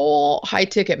the whole high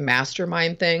ticket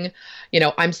mastermind thing,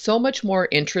 I'm so much more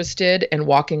interested in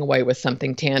walking away with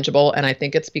something tangible. And I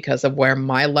think it's because of where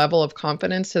my level of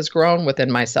confidence has grown within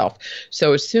myself.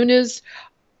 So as soon as,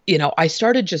 I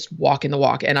started just walking the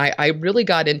walk, and I really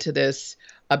got into this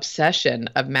obsession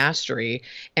of mastery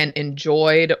and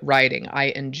enjoyed writing.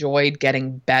 I enjoyed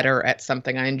getting better at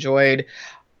something.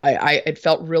 It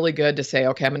felt really good to say,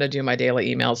 okay, I'm going to do my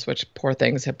daily emails, which poor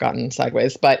things have gotten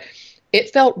sideways, but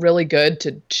it felt really good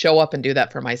to show up and do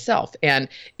that for myself. And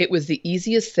it was the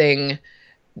easiest thing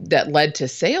that led to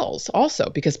sales also,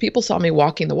 because people saw me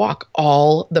walking the walk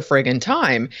all the friggin'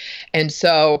 time. And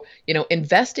so,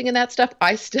 investing in that stuff,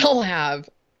 I still have,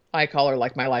 I call her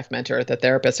like my life mentor, the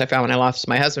therapist I found when I lost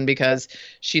my husband, because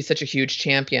she's such a huge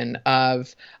champion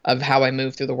of how I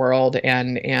move through the world.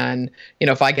 And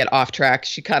if I get off track,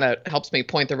 she kind of helps me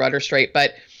point the rudder straight.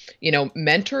 But,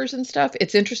 mentors and stuff,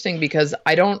 it's interesting because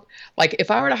I don't, like,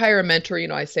 if I were to hire a mentor,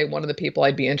 I say one of the people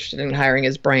I'd be interested in hiring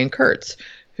is Brian Kurtz,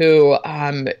 who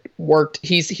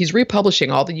he's republishing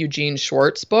all the Eugene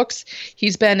Schwartz books.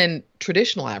 He's been in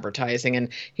traditional advertising, and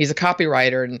he's a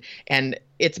copywriter, and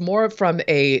it's more from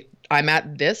I'm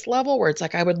at this level where it's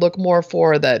like I would look more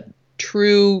for the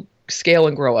true scale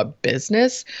and grow a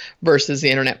business versus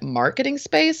the internet marketing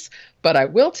space. But I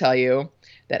will tell you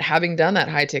that having done that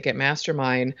high ticket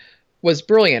mastermind was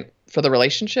brilliant for the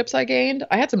relationships I gained.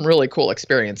 I had some really cool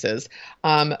experiences.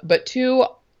 But two,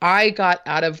 I got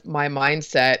out of my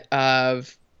mindset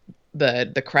of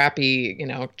the crappy,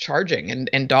 charging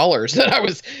and dollars that I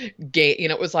was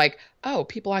it was like, oh,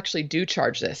 people actually do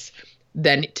charge this.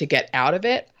 Then to get out of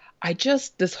it,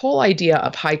 this whole idea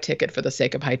of high ticket for the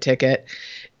sake of high ticket,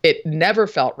 it never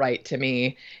felt right to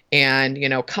me. And,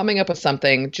 coming up with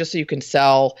something just so you can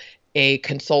sell a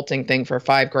consulting thing for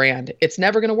 $5,000, it's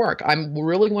never going to work. I'm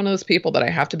really one of those people that I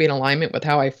have to be in alignment with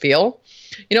how I feel.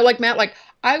 Like Matt, like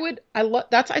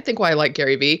that's, I think, why I like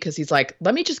Gary Vee, because he's like,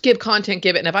 let me just give content,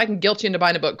 give it. And if I can guilt you into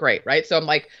buying a book, great. Right. So I'm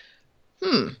like,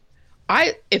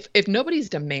 if nobody's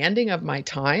demanding of my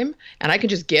time and I can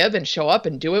just give and show up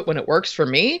and do it when it works for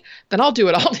me, then I'll do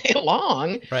it all day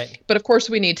long. Right. But of course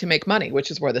we need to make money,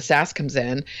 which is where the SaaS comes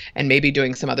in, and maybe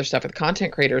doing some other stuff with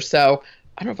content creators. So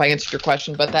I don't know if I answered your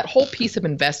question, but that whole piece of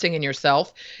investing in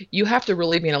yourself, you have to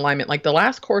really be in alignment. Like the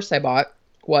last course I bought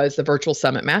was the Virtual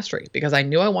Summit Mastery, because I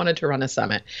knew I wanted to run a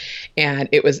summit, and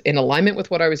it was in alignment with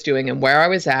what I was doing and where I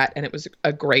was at. And it was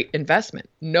a great investment,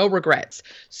 no regrets.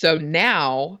 So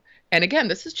now, and again,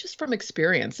 this is just from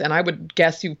experience, and I would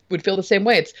guess you would feel the same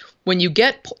way. It's when you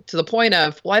get to the point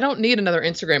of, well, I don't need another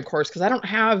Instagram course because I don't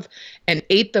have an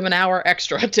eighth of an hour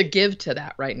extra to give to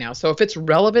that right now. So if it's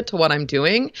relevant to what I'm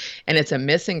doing and it's a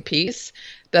missing piece,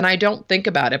 then I don't think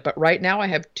about it. But right now I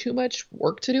have too much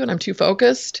work to do and I'm too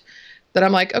focused that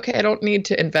I'm like, okay, I don't need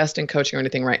to invest in coaching or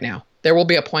anything right now. There will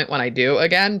be a point when I do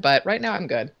again, but right now I'm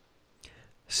good.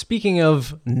 Speaking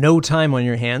of no time on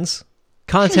your hands,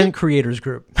 Content Creators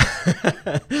Group.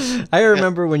 I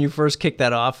remember when you first kicked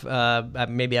that off,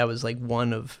 maybe I was like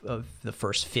one of the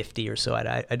first 50 or so.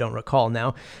 I don't recall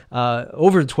now.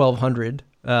 Over 1,200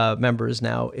 members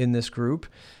now in this group.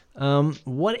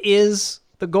 What is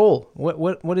the goal?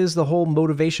 What is the whole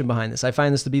motivation behind this? I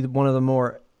find this to be one of the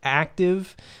more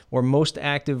active or most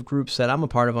active groups that I'm a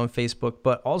part of on Facebook,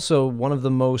 but also one of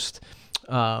the most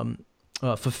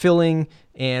fulfilling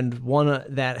and one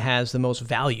that has the most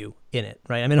value in it,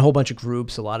 right? I'm in a whole bunch of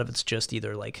groups. A lot of it's just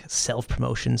either like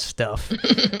self-promotion stuff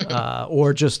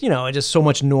or just, just so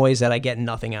much noise that I get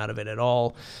nothing out of it at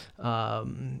all.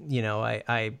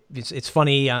 It's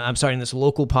funny. I'm starting this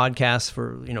local podcast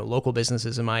for, local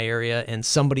businesses in my area, and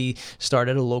somebody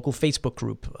started a local Facebook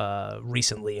group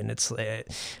recently, and it's, I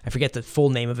forget the full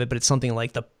name of it, but it's something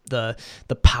like the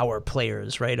power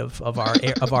players, right, of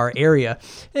our area.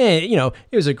 And,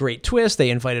 it was a great twist. They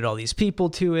invited all these people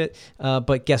to it,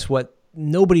 but guess what?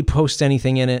 Nobody posts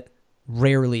anything in it,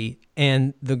 rarely.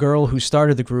 And the girl who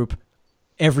started the group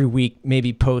every week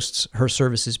maybe posts her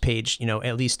services page,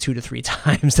 at least 2 to 3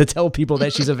 times to tell people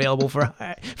that she's available for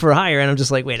hire. And I'm just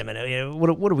like, wait a minute, what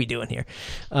are we doing here?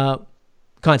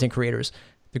 Content creators,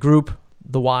 the group,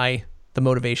 the why, the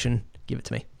motivation, give it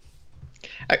to me.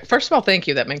 First of all, thank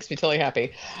you. That makes me totally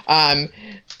happy.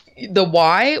 The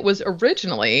why was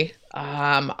originally,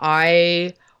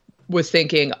 I was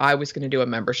thinking I was going to do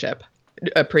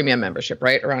a premium membership,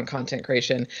 right, around content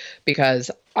creation,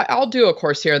 because I'll do a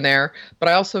course here and there, but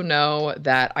I also know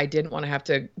that I didn't want to have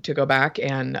to go back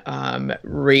and and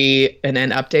then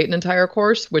update an entire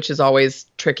course, which is always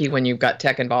tricky when you've got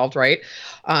tech involved, right?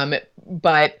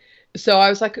 But so I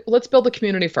was like, let's build the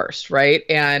community first, right?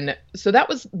 And so that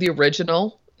was the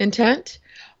original intent.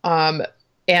 And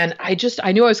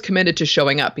I knew I was committed to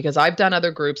showing up, because I've done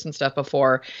other groups and stuff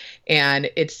before, and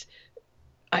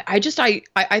I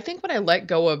think when I let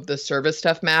go of the service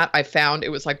stuff, Matt, I found it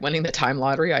was like winning the time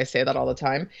lottery. I say that all the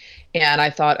time. And I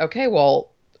thought, okay,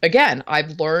 well, again,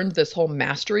 I've learned this whole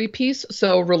mastery piece.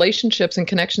 So relationships and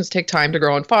connections take time to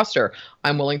grow and foster.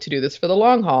 I'm willing to do this for the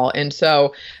long haul. And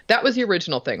so that was the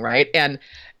original thing, right? And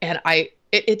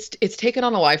it's taken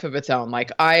on a life of its own.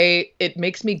 Like it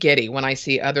makes me giddy when I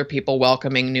see other people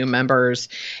welcoming new members.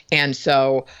 And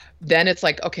so then it's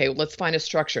like, okay, let's find a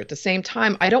structure. At the same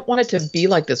time, I don't want it to be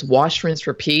like this wash, rinse,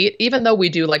 repeat, even though we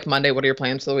do like Monday, what are your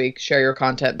plans for the week, share your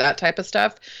content, that type of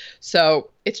stuff.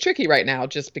 So it's tricky right now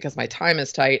just because my time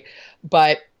is tight,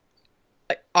 but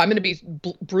I'm going to be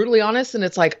brutally honest. And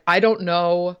it's like, I don't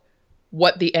know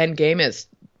what the end game is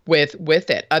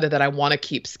with it, other than I want to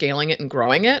keep scaling it and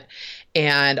growing it.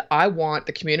 And I want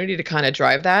the community to kind of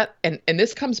drive that. And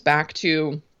this comes back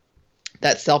to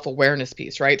that self-awareness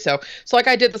piece, right? So like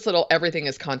I did this little everything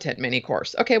is content mini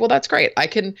course. Okay, well, that's great. I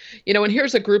can, and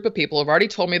here's a group of people who've already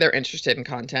told me they're interested in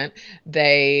content.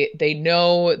 They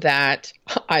know that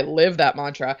I live that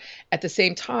mantra. At the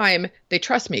same time, they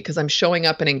trust me because I'm showing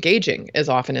up and engaging as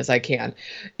often as I can,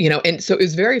 and so it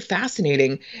was very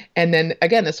fascinating. And then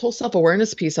again, this whole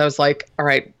self-awareness piece, I was like, all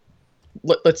right,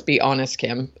 let's be honest,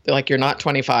 Kim, like you're not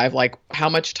 25. Like how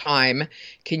much time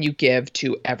can you give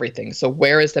to everything? So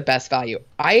where is the best value?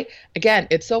 Again,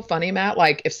 it's so funny, Matt.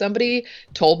 Like if somebody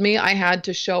told me I had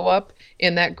to show up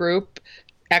in that group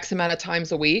X amount of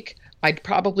times a week, I'd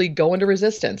probably go into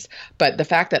resistance. But the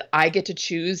fact that I get to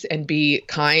choose and be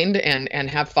kind and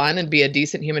have fun and be a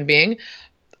decent human being,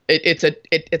 it's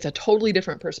a totally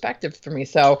different perspective for me.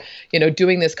 So,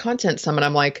 doing this content summit,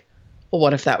 I'm like, well,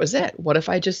 what if that was it? What if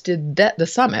I just did the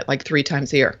summit like 3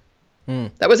 times a year?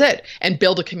 That was it, and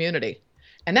build a community,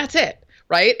 and that's it,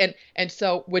 right? And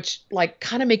so, which like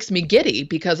kind of makes me giddy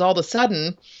because all of a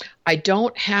sudden, I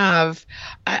don't have.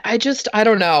 I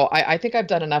don't know. I think I've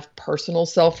done enough personal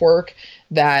self work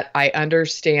that I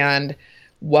understand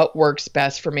what works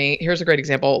best for me. Here's a great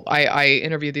example. I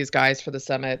interviewed these guys for the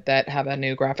summit that have a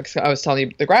new graphics. I was telling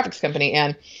you the graphics company,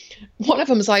 and one of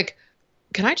them is like,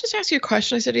 can I just ask you a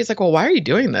question? I said, he's like, well, why are you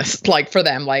doing this? Like for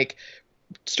them, like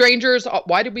strangers,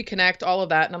 why did we connect? All of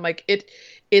that. And I'm like,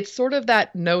 it's sort of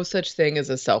that no such thing as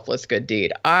a selfless good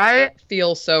deed. I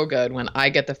feel so good when I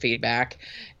get the feedback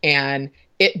and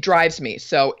it drives me.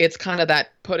 So it's kind of that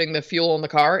putting the fuel in the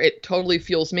car. It totally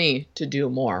fuels me to do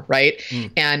more. Right.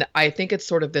 And I think it's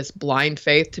sort of this blind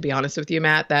faith, to be honest with you,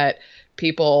 Matt, that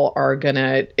people are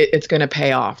it's going to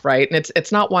pay off. Right. And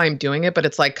it's not why I'm doing it, but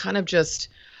it's like kind of just,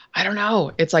 I don't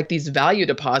know. It's like these value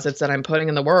deposits that I'm putting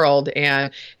in the world,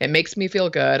 and it makes me feel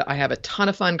good. I have a ton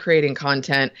of fun creating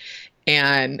content.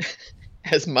 And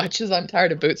as much as I'm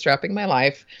tired of bootstrapping my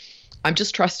life, I'm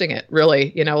just trusting it,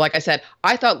 really. Like I said,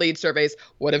 I thought lead surveys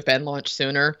would have been launched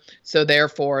sooner. So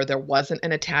therefore, there wasn't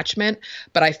an attachment.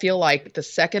 But I feel like the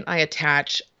second I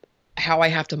attach how I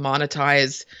have to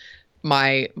monetize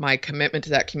my commitment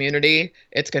to that community,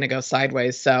 it's going to go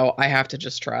sideways. So I have to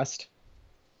just trust.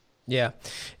 Yeah.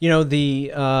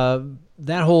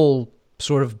 That whole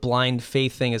sort of blind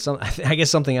faith thing is I guess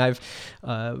something I've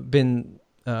been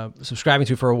subscribing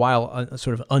to for a while,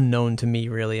 sort of unknown to me,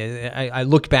 really. I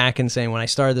look back and saying when I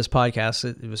started this podcast,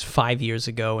 it was 5 years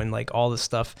ago, and like all this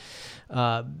stuff,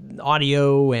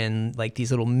 audio and like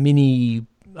these little mini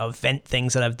event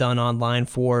things that I've done online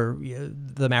for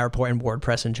the Matt Report and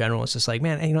WordPress in general. It's just like,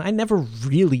 man, I never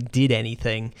really did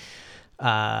anything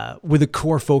with a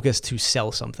core focus to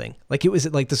sell something. Like it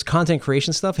was like this content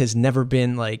creation stuff has never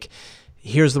been like,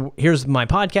 here's my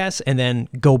podcast and then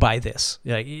go buy this.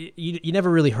 Like you never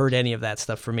really heard any of that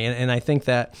stuff from me. And I think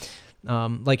that,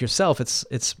 like yourself,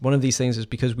 it's one of these things is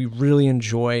because we really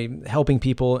enjoy helping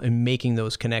people and making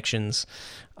those connections,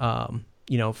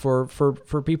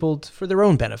 for people, for their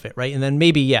own benefit. Right. And then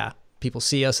maybe, people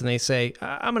see us and they say,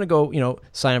 I'm going to go,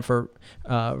 sign up for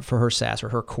her SaaS or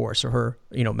her course or her,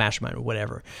 mastermind or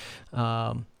whatever.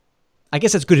 I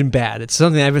guess that's good and bad. It's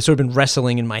something I've sort of been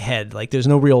wrestling in my head. Like there's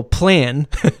no real plan,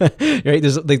 right?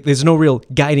 There's no real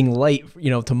guiding light,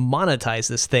 to monetize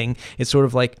this thing. It's sort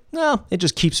of like, no, it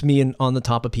just keeps me on the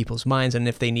top of people's minds. And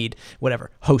if they need whatever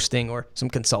hosting or some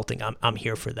consulting, I'm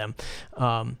here for them.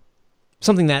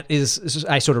 Something that is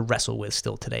I sort of wrestle with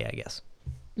still today, I guess.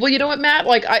 Well, you know what, Matt?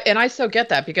 Like, I so get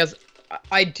that because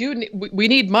we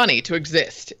need money to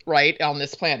exist, right, on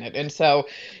this planet, and so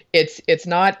it's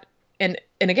not, and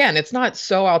again, it's not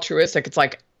so altruistic. It's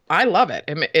like I love it.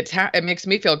 It makes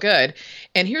me feel good.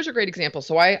 And here's a great example.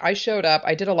 So I showed up.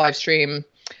 I did a live stream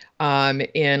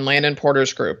in Landon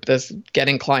Porter's group, this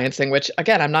getting clients thing. Which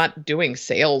again, I'm not doing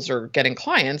sales or getting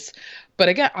clients, but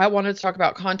again, I wanted to talk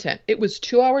about content. It was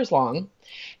 2 hours long.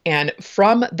 And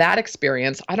from that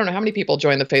experience, I don't know how many people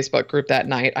joined the Facebook group that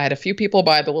night. I had a few people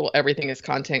buy the little Everything is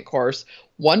Content course.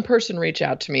 One person reached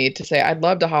out to me to say, I'd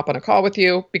love to hop on a call with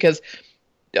you because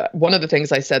one of the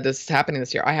things I said, this is happening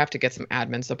this year, I have to get some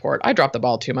admin support. I drop the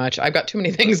ball too much. I've got too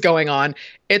many things going on.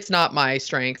 It's not my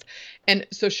strength. And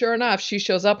so sure enough, she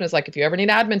shows up and is like, if you ever need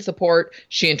admin support,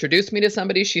 she introduced me to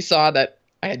somebody. She saw that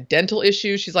I had dental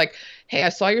issues. She's like, hey, I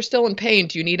saw you're still in pain.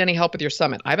 Do you need any help with your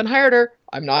summit? I haven't hired her.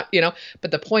 I'm not,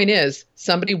 but the point is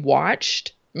somebody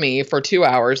watched me for 2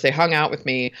 hours. They hung out with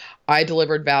me. I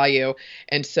delivered value.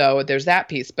 And so there's that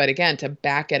piece. But again, to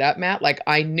back it up, Matt, like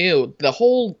I knew the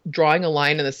whole drawing a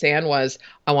line in the sand was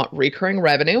I want recurring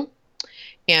revenue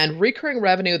and recurring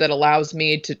revenue that allows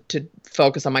me to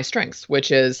focus on my strengths,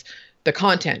 which is the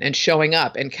content and showing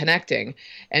up and connecting.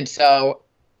 And so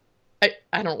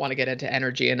I don't want to get into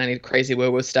energy and any crazy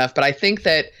woo-woo stuff, but I think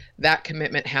that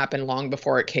commitment happened long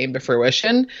before it came to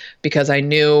fruition because I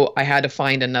knew I had to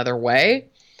find another way.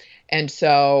 And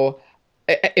so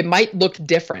it might look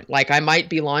different. Like I might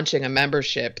be launching a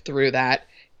membership through that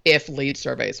if lead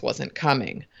surveys wasn't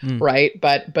coming, right?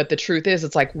 But the truth is,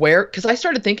 it's like because I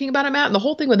started thinking about it, Matt, and the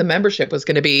whole thing with the membership was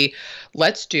going to be,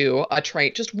 let's do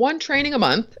just one training a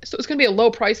month. So it's going to be a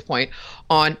low price point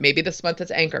on, maybe this month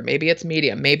it's Anchor, maybe it's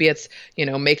Medium, maybe it's,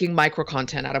 making micro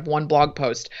content out of one blog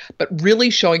post, but really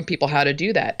showing people how to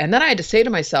do that. And then I had to say to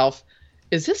myself,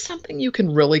 is this something you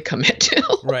can really commit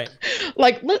to? Right.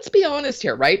 Like, let's be honest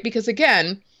here, right? Because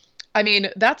again, I mean,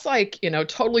 that's like,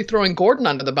 totally throwing Gordon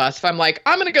under the bus. If I'm like,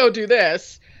 I'm going to go do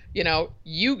this,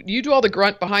 you do all the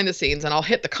grunt behind the scenes and I'll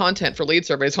hit the content for lead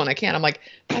surveys when I can. I'm like,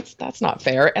 that's not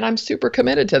fair. And I'm super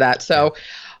committed to that. So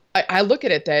I look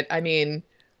at it that, I mean,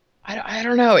 I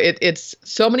don't know. It's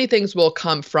so many things will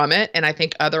come from it. And I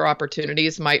think other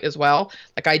opportunities might as well.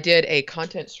 Like, I did a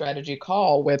content strategy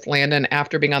call with Landon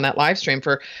after being on that live stream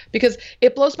because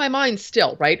it blows my mind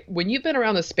still, right? When you've been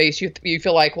around the space, you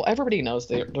feel like, well, everybody knows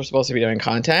they're supposed to be doing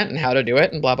content and how to do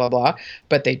it and blah, blah, blah,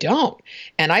 but they don't.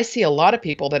 And I see a lot of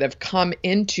people that have come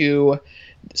into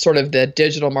sort of the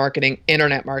digital marketing,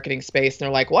 internet marketing space. And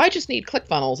they're like, well, I just need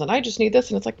ClickFunnels and I just need this.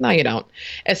 And it's like, no, you don't.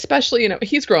 Especially,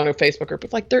 he's growing a Facebook group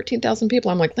with like 13,000 people.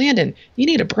 I'm like, Landon, you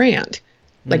need a brand.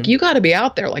 Like, you got to be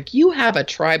out there. Like, you have a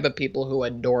tribe of people who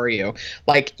adore you.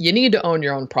 Like, you need to own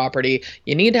your own property.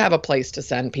 You need to have a place to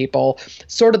send people,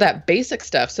 sort of that basic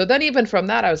stuff. So then even from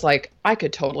that, I was like, I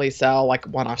could totally sell like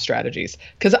one-off strategies,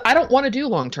 because I don't want to do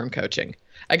long-term coaching.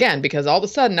 Again, because all of a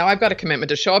sudden now I've got a commitment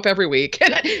to show up every week.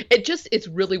 And it's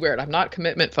really weird. I'm not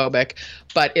commitment phobic,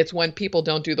 but it's when people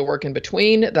don't do the work in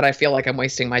between that I feel like I'm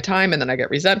wasting my time, and then I get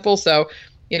resentful. So,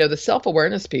 the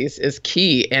self-awareness piece is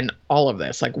key in all of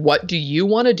this. Like, what do you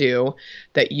want to do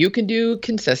that you can do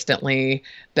consistently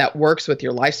that works with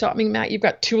your lifestyle? I mean, Matt, you've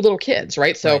got 2 little kids,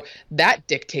 right? So that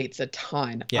dictates a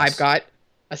ton. Yes. I've got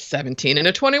a 17 and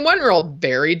a 21-year-old,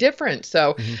 very different.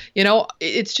 So,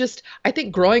 it's just, I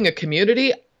think growing a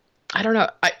community, I don't know.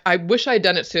 I wish I'd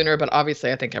done it sooner, but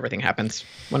obviously I think everything happens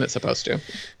when it's supposed to.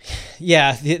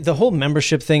 Yeah. The whole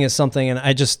membership thing is something, and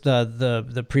I just,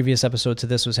 the previous episode to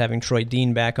this was having Troy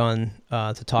Dean back on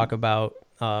to talk about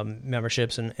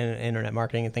memberships and internet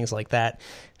marketing and things like that.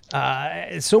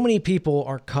 So many people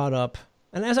are caught up,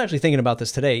 and I was actually thinking about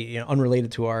this today,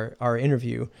 unrelated to our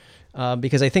interview,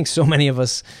 because I think so many of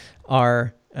us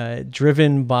are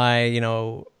driven by,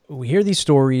 we hear these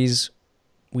stories,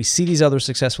 we see these other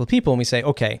successful people, and we say,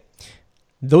 okay,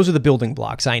 those are the building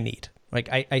blocks I need. Like,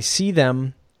 I see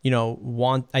them,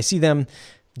 I see them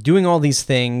doing all these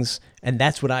things, and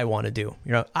that's what I want to do.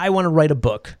 I want to write a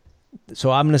book.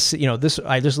 So I'm going to see,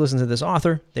 I just listened to this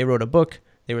author. They wrote a book.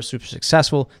 They were super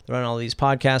successful. They're on all these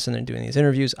podcasts and they're doing these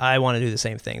interviews. I want to do the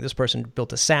same thing. This person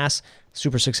built a SaaS,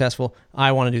 super successful.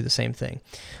 I want to do the same thing.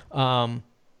 And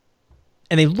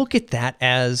they look at that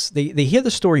as they hear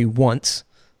the story once,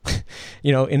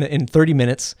 in 30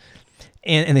 minutes,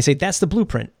 and they say, that's the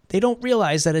blueprint. They don't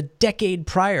realize that a decade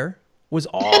prior was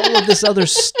all of this other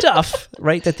stuff,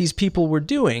 right, that these people were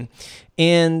doing.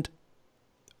 And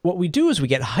what we do is we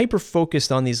get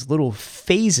hyper-focused on these little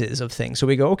phases of things. So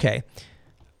we go, okay,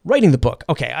 writing the book.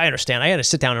 Okay, I understand. I got to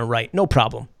sit down and write. No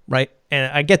problem, right?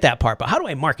 And I get that part. But how do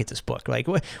I market this book? Like,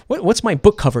 what's my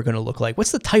book cover going to look like?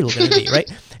 What's the title going to be,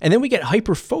 right? And then we get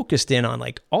hyper-focused in on,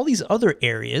 like, all these other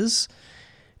areas.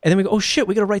 And then we go, oh, shit,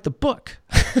 we got to write the book,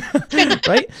 right?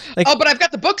 Like, oh, but I've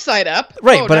got the book site up.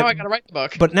 Right. Oh, now I got to write the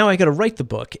book. But now I got to write the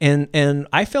book. And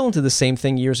I fell into the same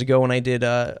thing years ago when I did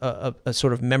a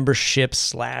sort of membership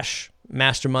 /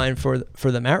 mastermind for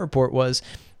the Matt Report. Was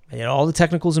I had all the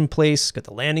technicals in place, got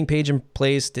the landing page in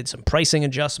place, did some pricing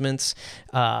adjustments,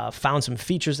 found some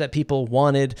features that people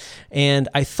wanted. And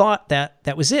I thought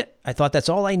that was it. I thought that's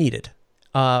all I needed.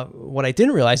 What I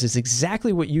didn't realize is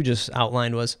exactly what you just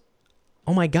outlined was,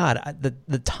 oh my God,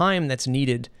 the time that's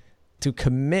needed to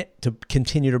commit to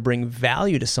continue to bring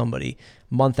value to somebody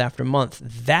month after month,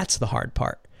 that's the hard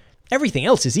part. Everything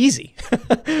else is easy,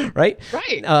 right?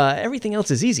 Right. Everything else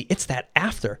is easy. It's that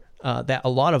after that a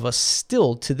lot of us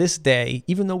still to this day,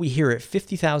 even though we hear it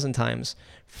 50,000 times,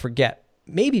 forget.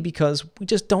 Maybe because we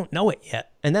just don't know it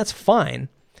yet. And that's fine.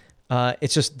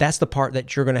 It's just that's the part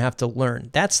that you're going to have to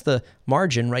learn. That's the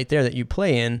margin right there that you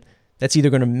play in. That's either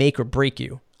going to make or break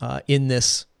you in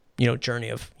this, journey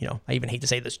of, I even hate to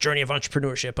say this journey of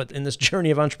entrepreneurship, but in this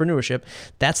journey of entrepreneurship,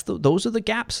 those are the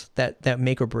gaps that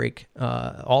make or break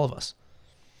all of us.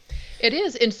 It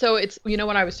is. And so it's,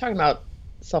 when I was talking about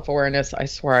self-awareness, I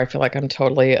swear I feel like I'm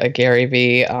totally a Gary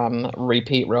V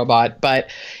repeat robot, but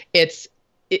it's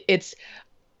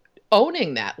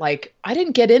owning that. Like, I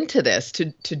didn't get into this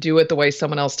to do it the way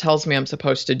someone else tells me I'm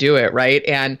supposed to do it,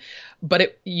 right?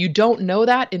 But you don't know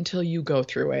that until you go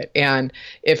through it. And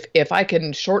if I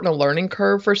can shorten a learning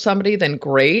curve for somebody, then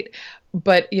great.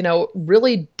 but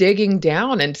really digging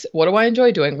down and what do I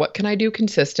enjoy doing? What can I do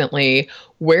consistently?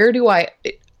 Where do I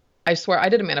swear I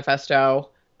did a manifesto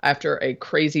after a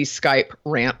crazy Skype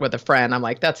rant with a friend. I'm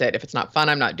like, that's it. If it's not fun,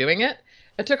 I'm not doing it.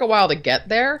 It took a while to get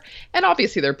there. And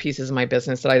obviously there are pieces of my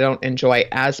business that I don't enjoy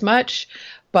as much.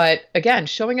 But again,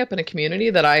 showing up in a community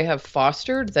that I have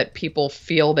fostered that people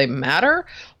feel they matter,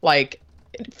 like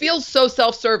it feels so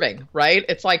self-serving, right?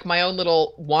 It's like my own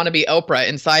little wannabe Oprah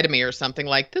inside of me or something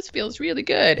like this feels really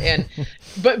good. And,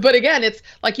 but again, it's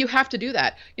like, you have to do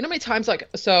that. You know, how many times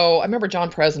so I remember John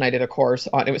Perez and I did a course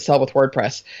on, it was Sell with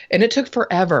WordPress, and it took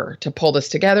forever to pull this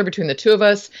together between the two of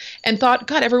us and thought,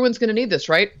 God, everyone's going to need this,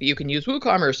 right? You can use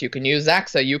WooCommerce, you can use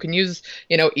Zaxa, you can use,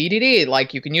 EDD,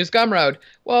 like you can use Gumroad.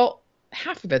 Well,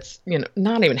 half of it's,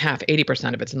 not even half,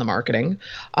 80% of it's in the marketing.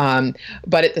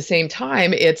 But at the same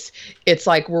time, it's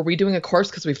like, were we doing a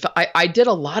course? Because I did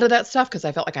a lot of that stuff because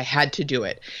I felt like I had to do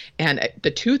it. And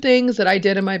the two things that I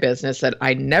did in my business that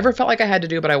I never felt like I had to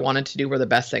do, but I wanted to do were the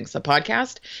best things, the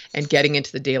podcast and getting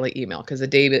into the daily email. Because the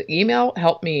daily email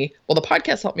helped me, the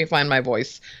podcast helped me find my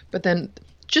voice, but then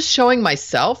just showing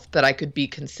myself that I could be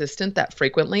consistent that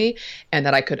frequently and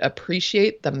that I could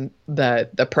appreciate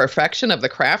the perfection of the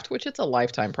craft, which it's a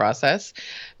lifetime process,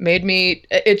 made me,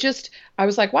 I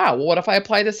was like, wow, what if I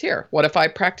apply this here? What if I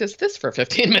practice this for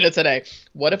 15 minutes a day?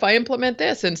 What if I implement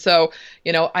this? And so,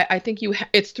 I think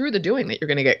it's through the doing that you're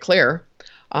going to get clear.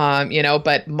 But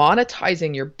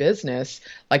monetizing your business,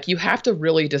 like you have to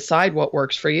really decide what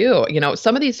works for you.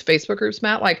 Some of these Facebook groups,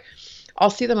 Matt, like, I'll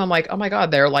see them. I'm like, oh my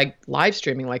God, they're like live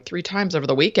streaming like 3 times over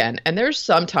the weekend. And there's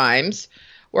some times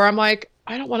where I'm like,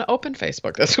 I don't want to open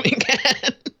Facebook this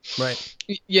weekend.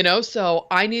 Right. So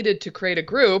I needed to create a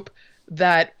group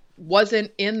that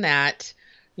wasn't in that,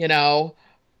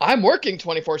 I'm working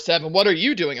 24/7. What are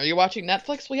you doing? Are you watching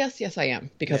Netflix? Well, yes, I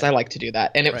am, because I like to do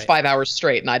that. And it was 5 hours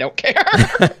straight and I don't care.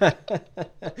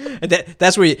 And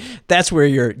that's where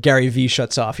your Gary V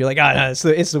shuts off. You're like, no,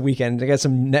 it's the weekend. I got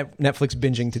some Netflix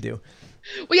binging to do.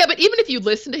 Well, yeah, but even if you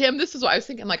listen to him, this is what I was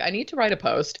thinking. Like, I need to write a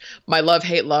post, my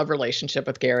love-hate-love relationship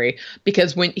with Gary,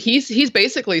 because when he's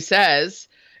basically says,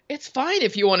 it's fine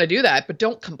if you want to do that, but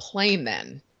don't complain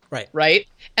then. Right.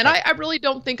 And right. I really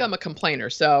don't think I'm a complainer.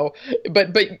 So,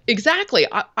 but exactly,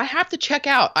 I have to check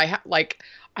out.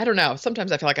 I don't know.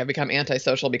 Sometimes I feel like I've become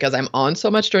antisocial because I'm on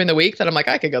so much during the week that I'm like,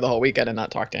 I could go the whole weekend and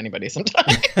not talk to anybody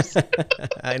sometimes.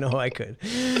 I know I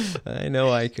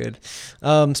could.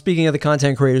 Speaking of the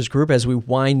Content Creators Group, as we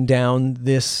wind down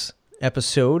this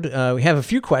episode, we have a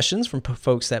few questions from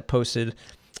folks that posted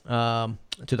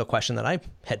to the question that I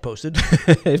had posted.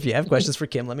 If you have questions for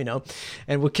Kim, let me know.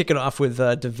 And we'll kick it off with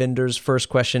Devinder's first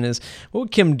question is, what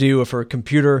would Kim do if her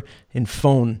computer and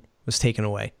phone was taken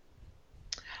away?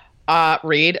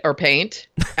 Read or paint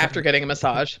after getting a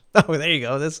massage. Oh, there you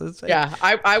go. Yeah.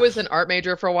 I was an art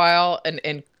major for a while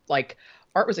and like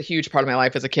art was a huge part of my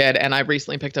life as a kid. And I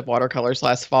recently picked up watercolors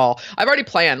last fall. I've already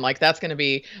planned, like, that's going to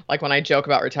be like when I joke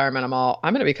about retirement, I'm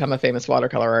going to become a famous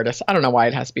watercolor artist. I don't know why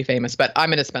it has to be famous, but I'm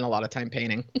going to spend a lot of time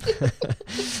painting.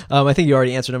 I think you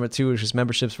already answered number 2, which is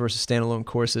memberships versus standalone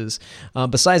courses.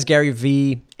 Besides Gary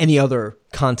V, any other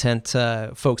content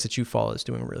folks that you follow is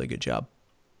doing a really good job?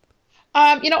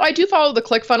 I do follow the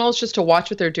ClickFunnels just to watch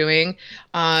what they're doing.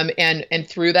 And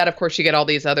through that, of course, you get all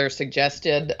these other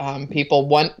suggested people.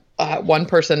 One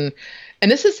person,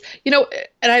 and this is,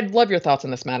 and I'd love your thoughts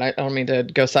on this, Matt. I don't mean to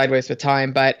go sideways with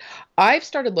time, but I've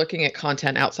started looking at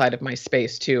content outside of my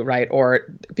space too, right? Or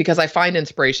because I find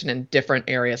inspiration in different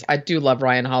areas. I do love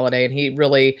Ryan Holiday, and he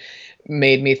really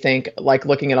made me think, like,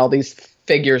 looking at all these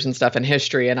figures and stuff in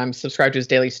history, and I'm subscribed to his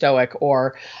Daily Stoic,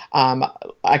 or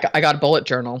I got a bullet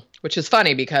journal, which is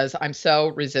funny because I'm so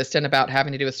resistant about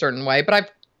having to do a certain way, but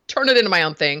I've turned it into my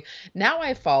own thing. Now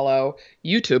I follow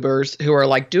YouTubers who are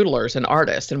like doodlers and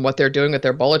artists and what they're doing with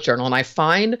their bullet journal. And I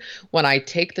find when I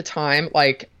take the time,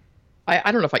 like,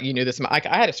 I don't know if you knew this. I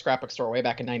had a scrapbook store way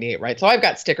back in '98, right? So I've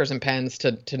got stickers and pens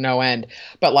to no end,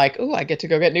 but like, I get to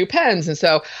go get new pens. And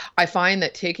so I find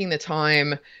that taking the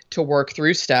time to work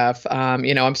through stuff,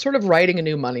 I'm sort of writing a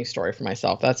new money story for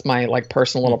myself. That's my like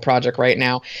personal little project right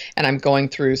now. And I'm going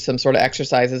through some sort of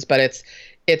exercises, but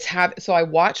so I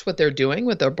watch what they're doing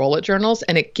with their bullet journals,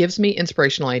 and it gives me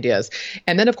inspirational ideas.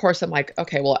 And then of course I'm like,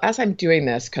 okay, well, as I'm doing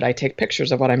this, could I take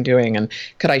pictures of what I'm doing, and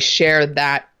could I share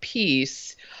that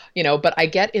piece? But I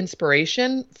get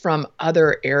inspiration from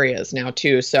other areas now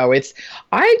too. So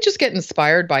I just get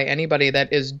inspired by anybody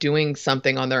that is doing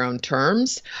something on their own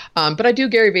terms. But I do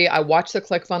Gary V. I watch the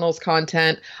ClickFunnels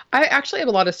content. I actually have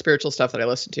a lot of spiritual stuff that I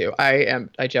listen to.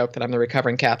 I joke that I'm the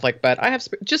recovering Catholic, but I have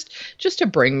just to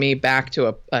bring me back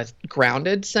to a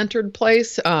grounded, centered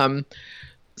place.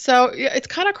 So yeah, it's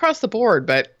kind of across the board,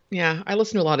 but yeah, I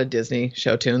listen to a lot of Disney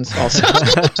show tunes also.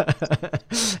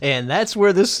 And that's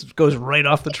where this goes right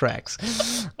off the tracks.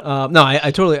 No, I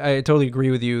totally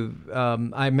agree with you.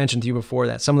 I mentioned to you before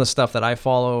that some of the stuff that I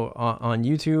follow on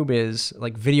YouTube is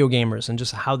like video gamers and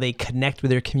just how they connect with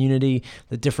their community,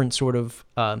 the different sort of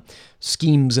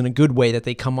schemes in a good way that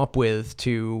they come up with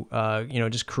to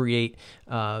just create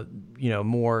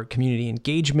more community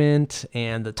engagement,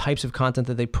 and the types of content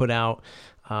that they put out.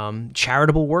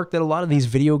 Charitable work that a lot of these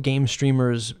video game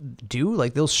streamers do.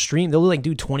 Like they'll like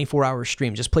do 24-hour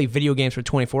streams, just play video games for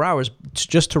 24 hours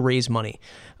just to raise money.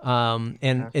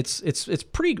 It's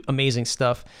pretty amazing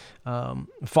stuff.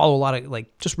 Follow a lot of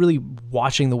like just really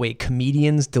watching the way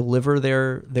comedians deliver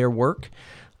their work.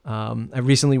 I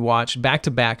recently watched back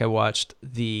to back. I watched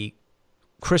the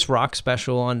Chris Rock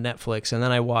special on Netflix, and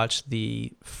then I watched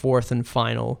the fifth and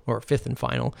final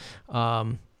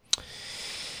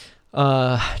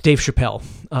Dave Chappelle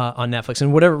on Netflix.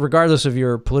 And regardless of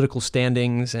your political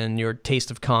standings and your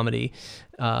taste of comedy,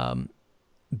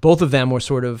 both of them were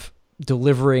sort of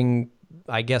delivering,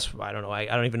 I guess, I don't know, I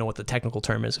don't even know what the technical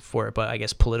term is for it, but I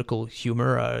guess political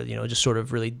humor, just sort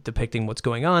of really depicting what's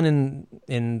going on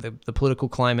in the political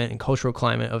climate and cultural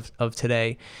climate of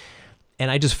today. And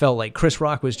I just felt like Chris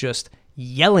Rock was just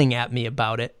yelling at me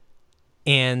about it,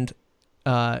 and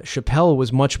Chappelle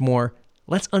was much more,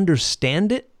 let's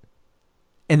understand it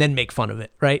and then make fun of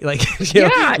it, right? Like,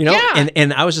 Yeah.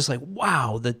 And I was just like,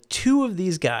 wow, the two of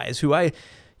these guys who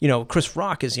Chris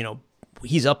Rock is,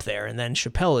 he's up there, and then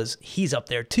Chappelle he's up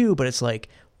there too, but it's like,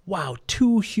 wow,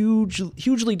 two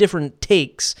hugely different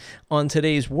takes on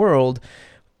today's world.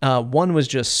 One was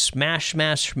just smash,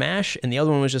 smash, smash, and the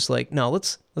other one was just like, no,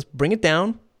 let's bring it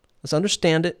down, let's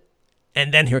understand it,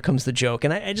 and then here comes the joke.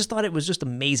 And I just thought it was just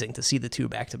amazing to see the two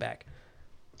back to back.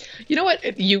 You know what?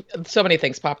 So many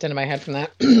things popped into my head from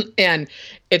that. And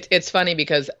it's funny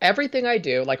because everything I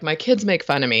do, like my kids make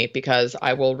fun of me because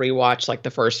I will rewatch like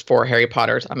the first 4 Harry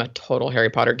Potters. I'm a total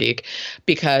Harry Potter geek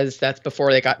because that's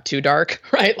before they got too dark,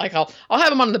 right? Like I'll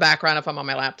have them on in the background if I'm on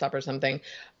my laptop or something.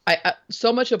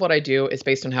 So much of what I do is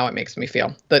based on how it makes me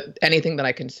feel, anything that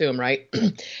I consume, right?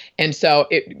 And so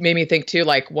it made me think too,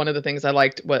 like one of the things I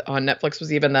liked on Netflix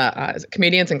was even the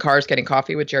Comedians in Cars Getting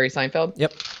Coffee with Jerry Seinfeld.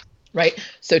 Yep. Right.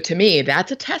 So to me,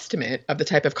 that's a testament of the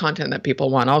type of content that people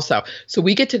want also. So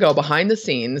we get to go behind the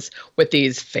scenes with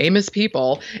these famous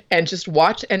people and just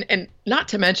watch, and not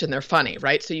to mention they're funny,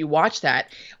 right? So you watch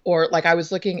that, or like I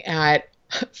was looking at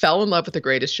Fell in Love with the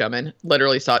Greatest Showman,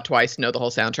 literally saw it twice, know the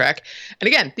whole soundtrack. And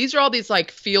again, these are all these like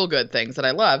feel good things that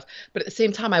I love. But at the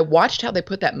same time, I watched how they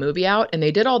put that movie out, and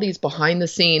they did all these behind the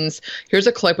scenes. Here's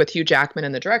a clip with Hugh Jackman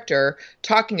and the director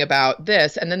talking about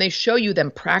this. And then they show you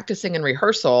them practicing in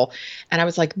rehearsal. And I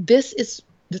was like,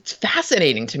 it's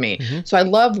fascinating to me. Mm-hmm. So I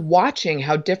love watching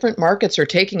how different markets are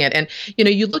taking it. And,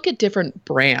 you look at different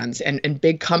brands and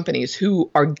big companies who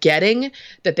are getting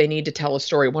that they need to tell a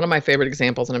story. One of my favorite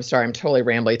examples, and I'm sorry, I'm totally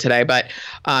rambly today, but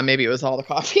maybe it was all the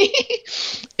coffee,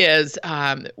 is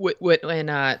when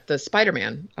the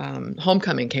Spider-Man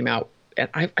Homecoming came out. And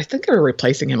I think they were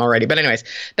replacing him already. But anyways,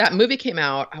 that movie came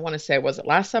out, I want to say, was it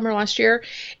last summer, last year?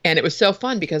 And it was so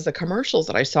fun because the commercials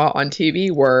that I saw on TV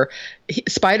were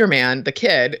Spider-Man, the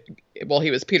kid, well,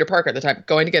 he was Peter Parker at the time,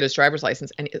 going to get his driver's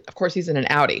license. And of course, he's in an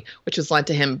Audi, which was lent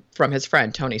to him from his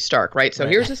friend, Tony Stark, right? So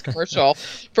here's this commercial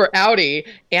for Audi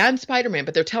and Spider-Man,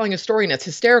 but they're telling a story, and it's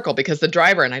hysterical because the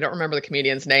driver, and I don't remember the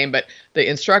comedian's name, but the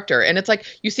instructor, and it's like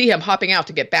you see him hopping out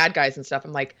to get bad guys and stuff.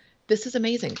 I'm like, this is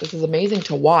amazing. This is amazing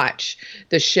to watch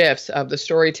the shifts of the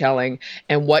storytelling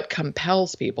and what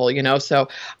compels people, So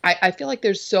I feel like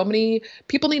there's so many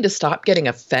people need to stop getting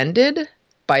offended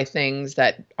by things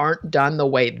that aren't done the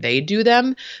way they do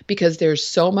them, because there's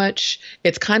so much,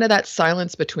 it's kind of that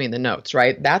silence between the notes,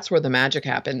 right? That's where the magic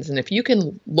happens. And if you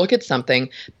can look at something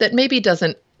that maybe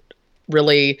doesn't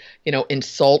really,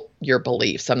 insult your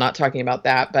beliefs. I'm not talking about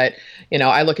that, but,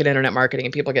 I look at internet marketing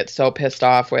and people get so pissed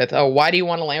off with, oh, why do you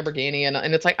want a Lamborghini? And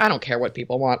it's like, I don't care what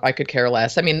people want. I could care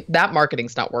less. I mean, that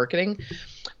marketing's not working.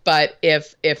 But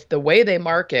if the way they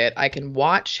market, I can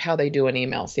watch how they do an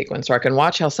email sequence, or I can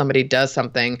watch how somebody does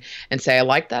something and say, I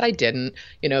like that, I didn't,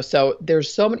 so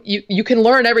there's so many, you can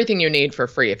learn everything you need for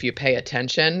free if you pay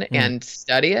attention and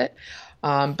study it.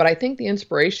 But I think the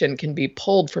inspiration can be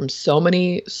pulled from so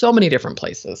many different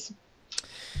places.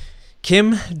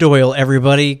 Kim Doyle,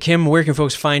 everybody. Kim, where can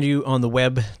folks find you on the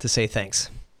web to say thanks?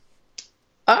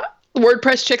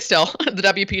 WordPress chick still, the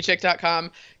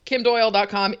WPchick.com.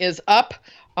 KimDoyle.com is up.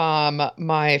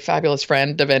 My fabulous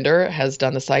friend Devender has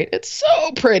done the site. It's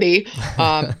so pretty.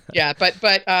 Yeah, but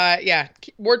yeah,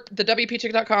 the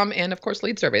WPchick.com and of course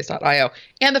leadsurveys.io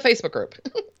and the Facebook group.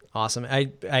 Awesome. I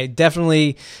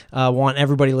definitely want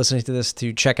everybody listening to this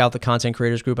to check out the Content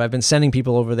Creators Group. I've been sending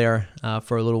people over there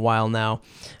for a little while now.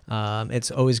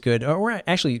 It's always good. We're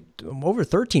actually over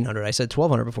 1,300. I said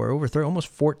 1,200 before.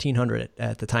 Almost 1,400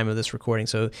 at the time of this recording.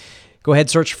 So go ahead,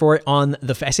 search for it on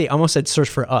the. I almost said search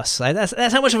for us.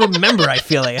 That's how much of a member I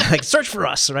feel like search for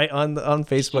us right on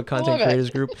Facebook Content Creators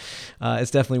Group.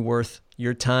 It's definitely worth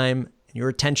your time. Your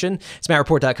attention. It's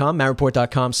mattreport.com,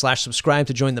 mattreport.com/subscribe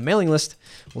to join the mailing list.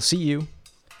 We'll see you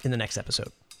in the next episode.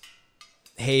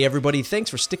 Hey, everybody. Thanks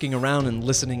for sticking around and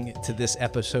listening to this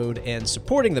episode and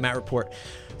supporting the Matt Report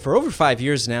for over 5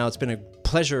 years now. It's been a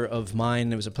pleasure of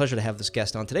mine. It was a pleasure to have this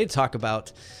guest on today to talk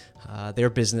about their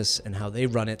business and how they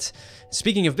run it.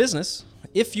 Speaking of business,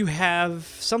 if you have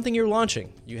something you're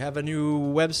launching, you have a new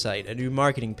website, a new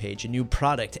marketing page, a new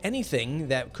product, anything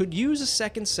that could use a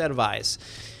second set of eyes,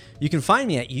 you can find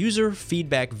me at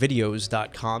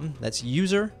userfeedbackvideos.com. That's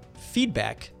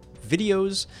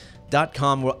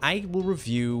userfeedbackvideos.com, where I will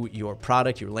review your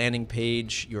product, your landing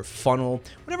page, your funnel,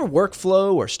 whatever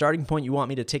workflow or starting point you want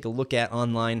me to take a look at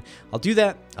online. I'll do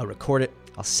that. I'll record it.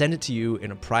 I'll send it to you in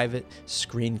a private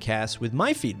screencast with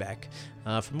my feedback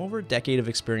from over a decade of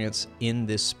experience in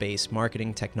this space,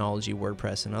 marketing, technology,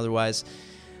 WordPress, and otherwise.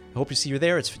 I hope to see you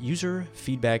there. It's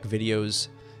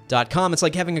userfeedbackvideos.com. It's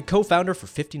like having a co-founder for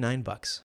 $59.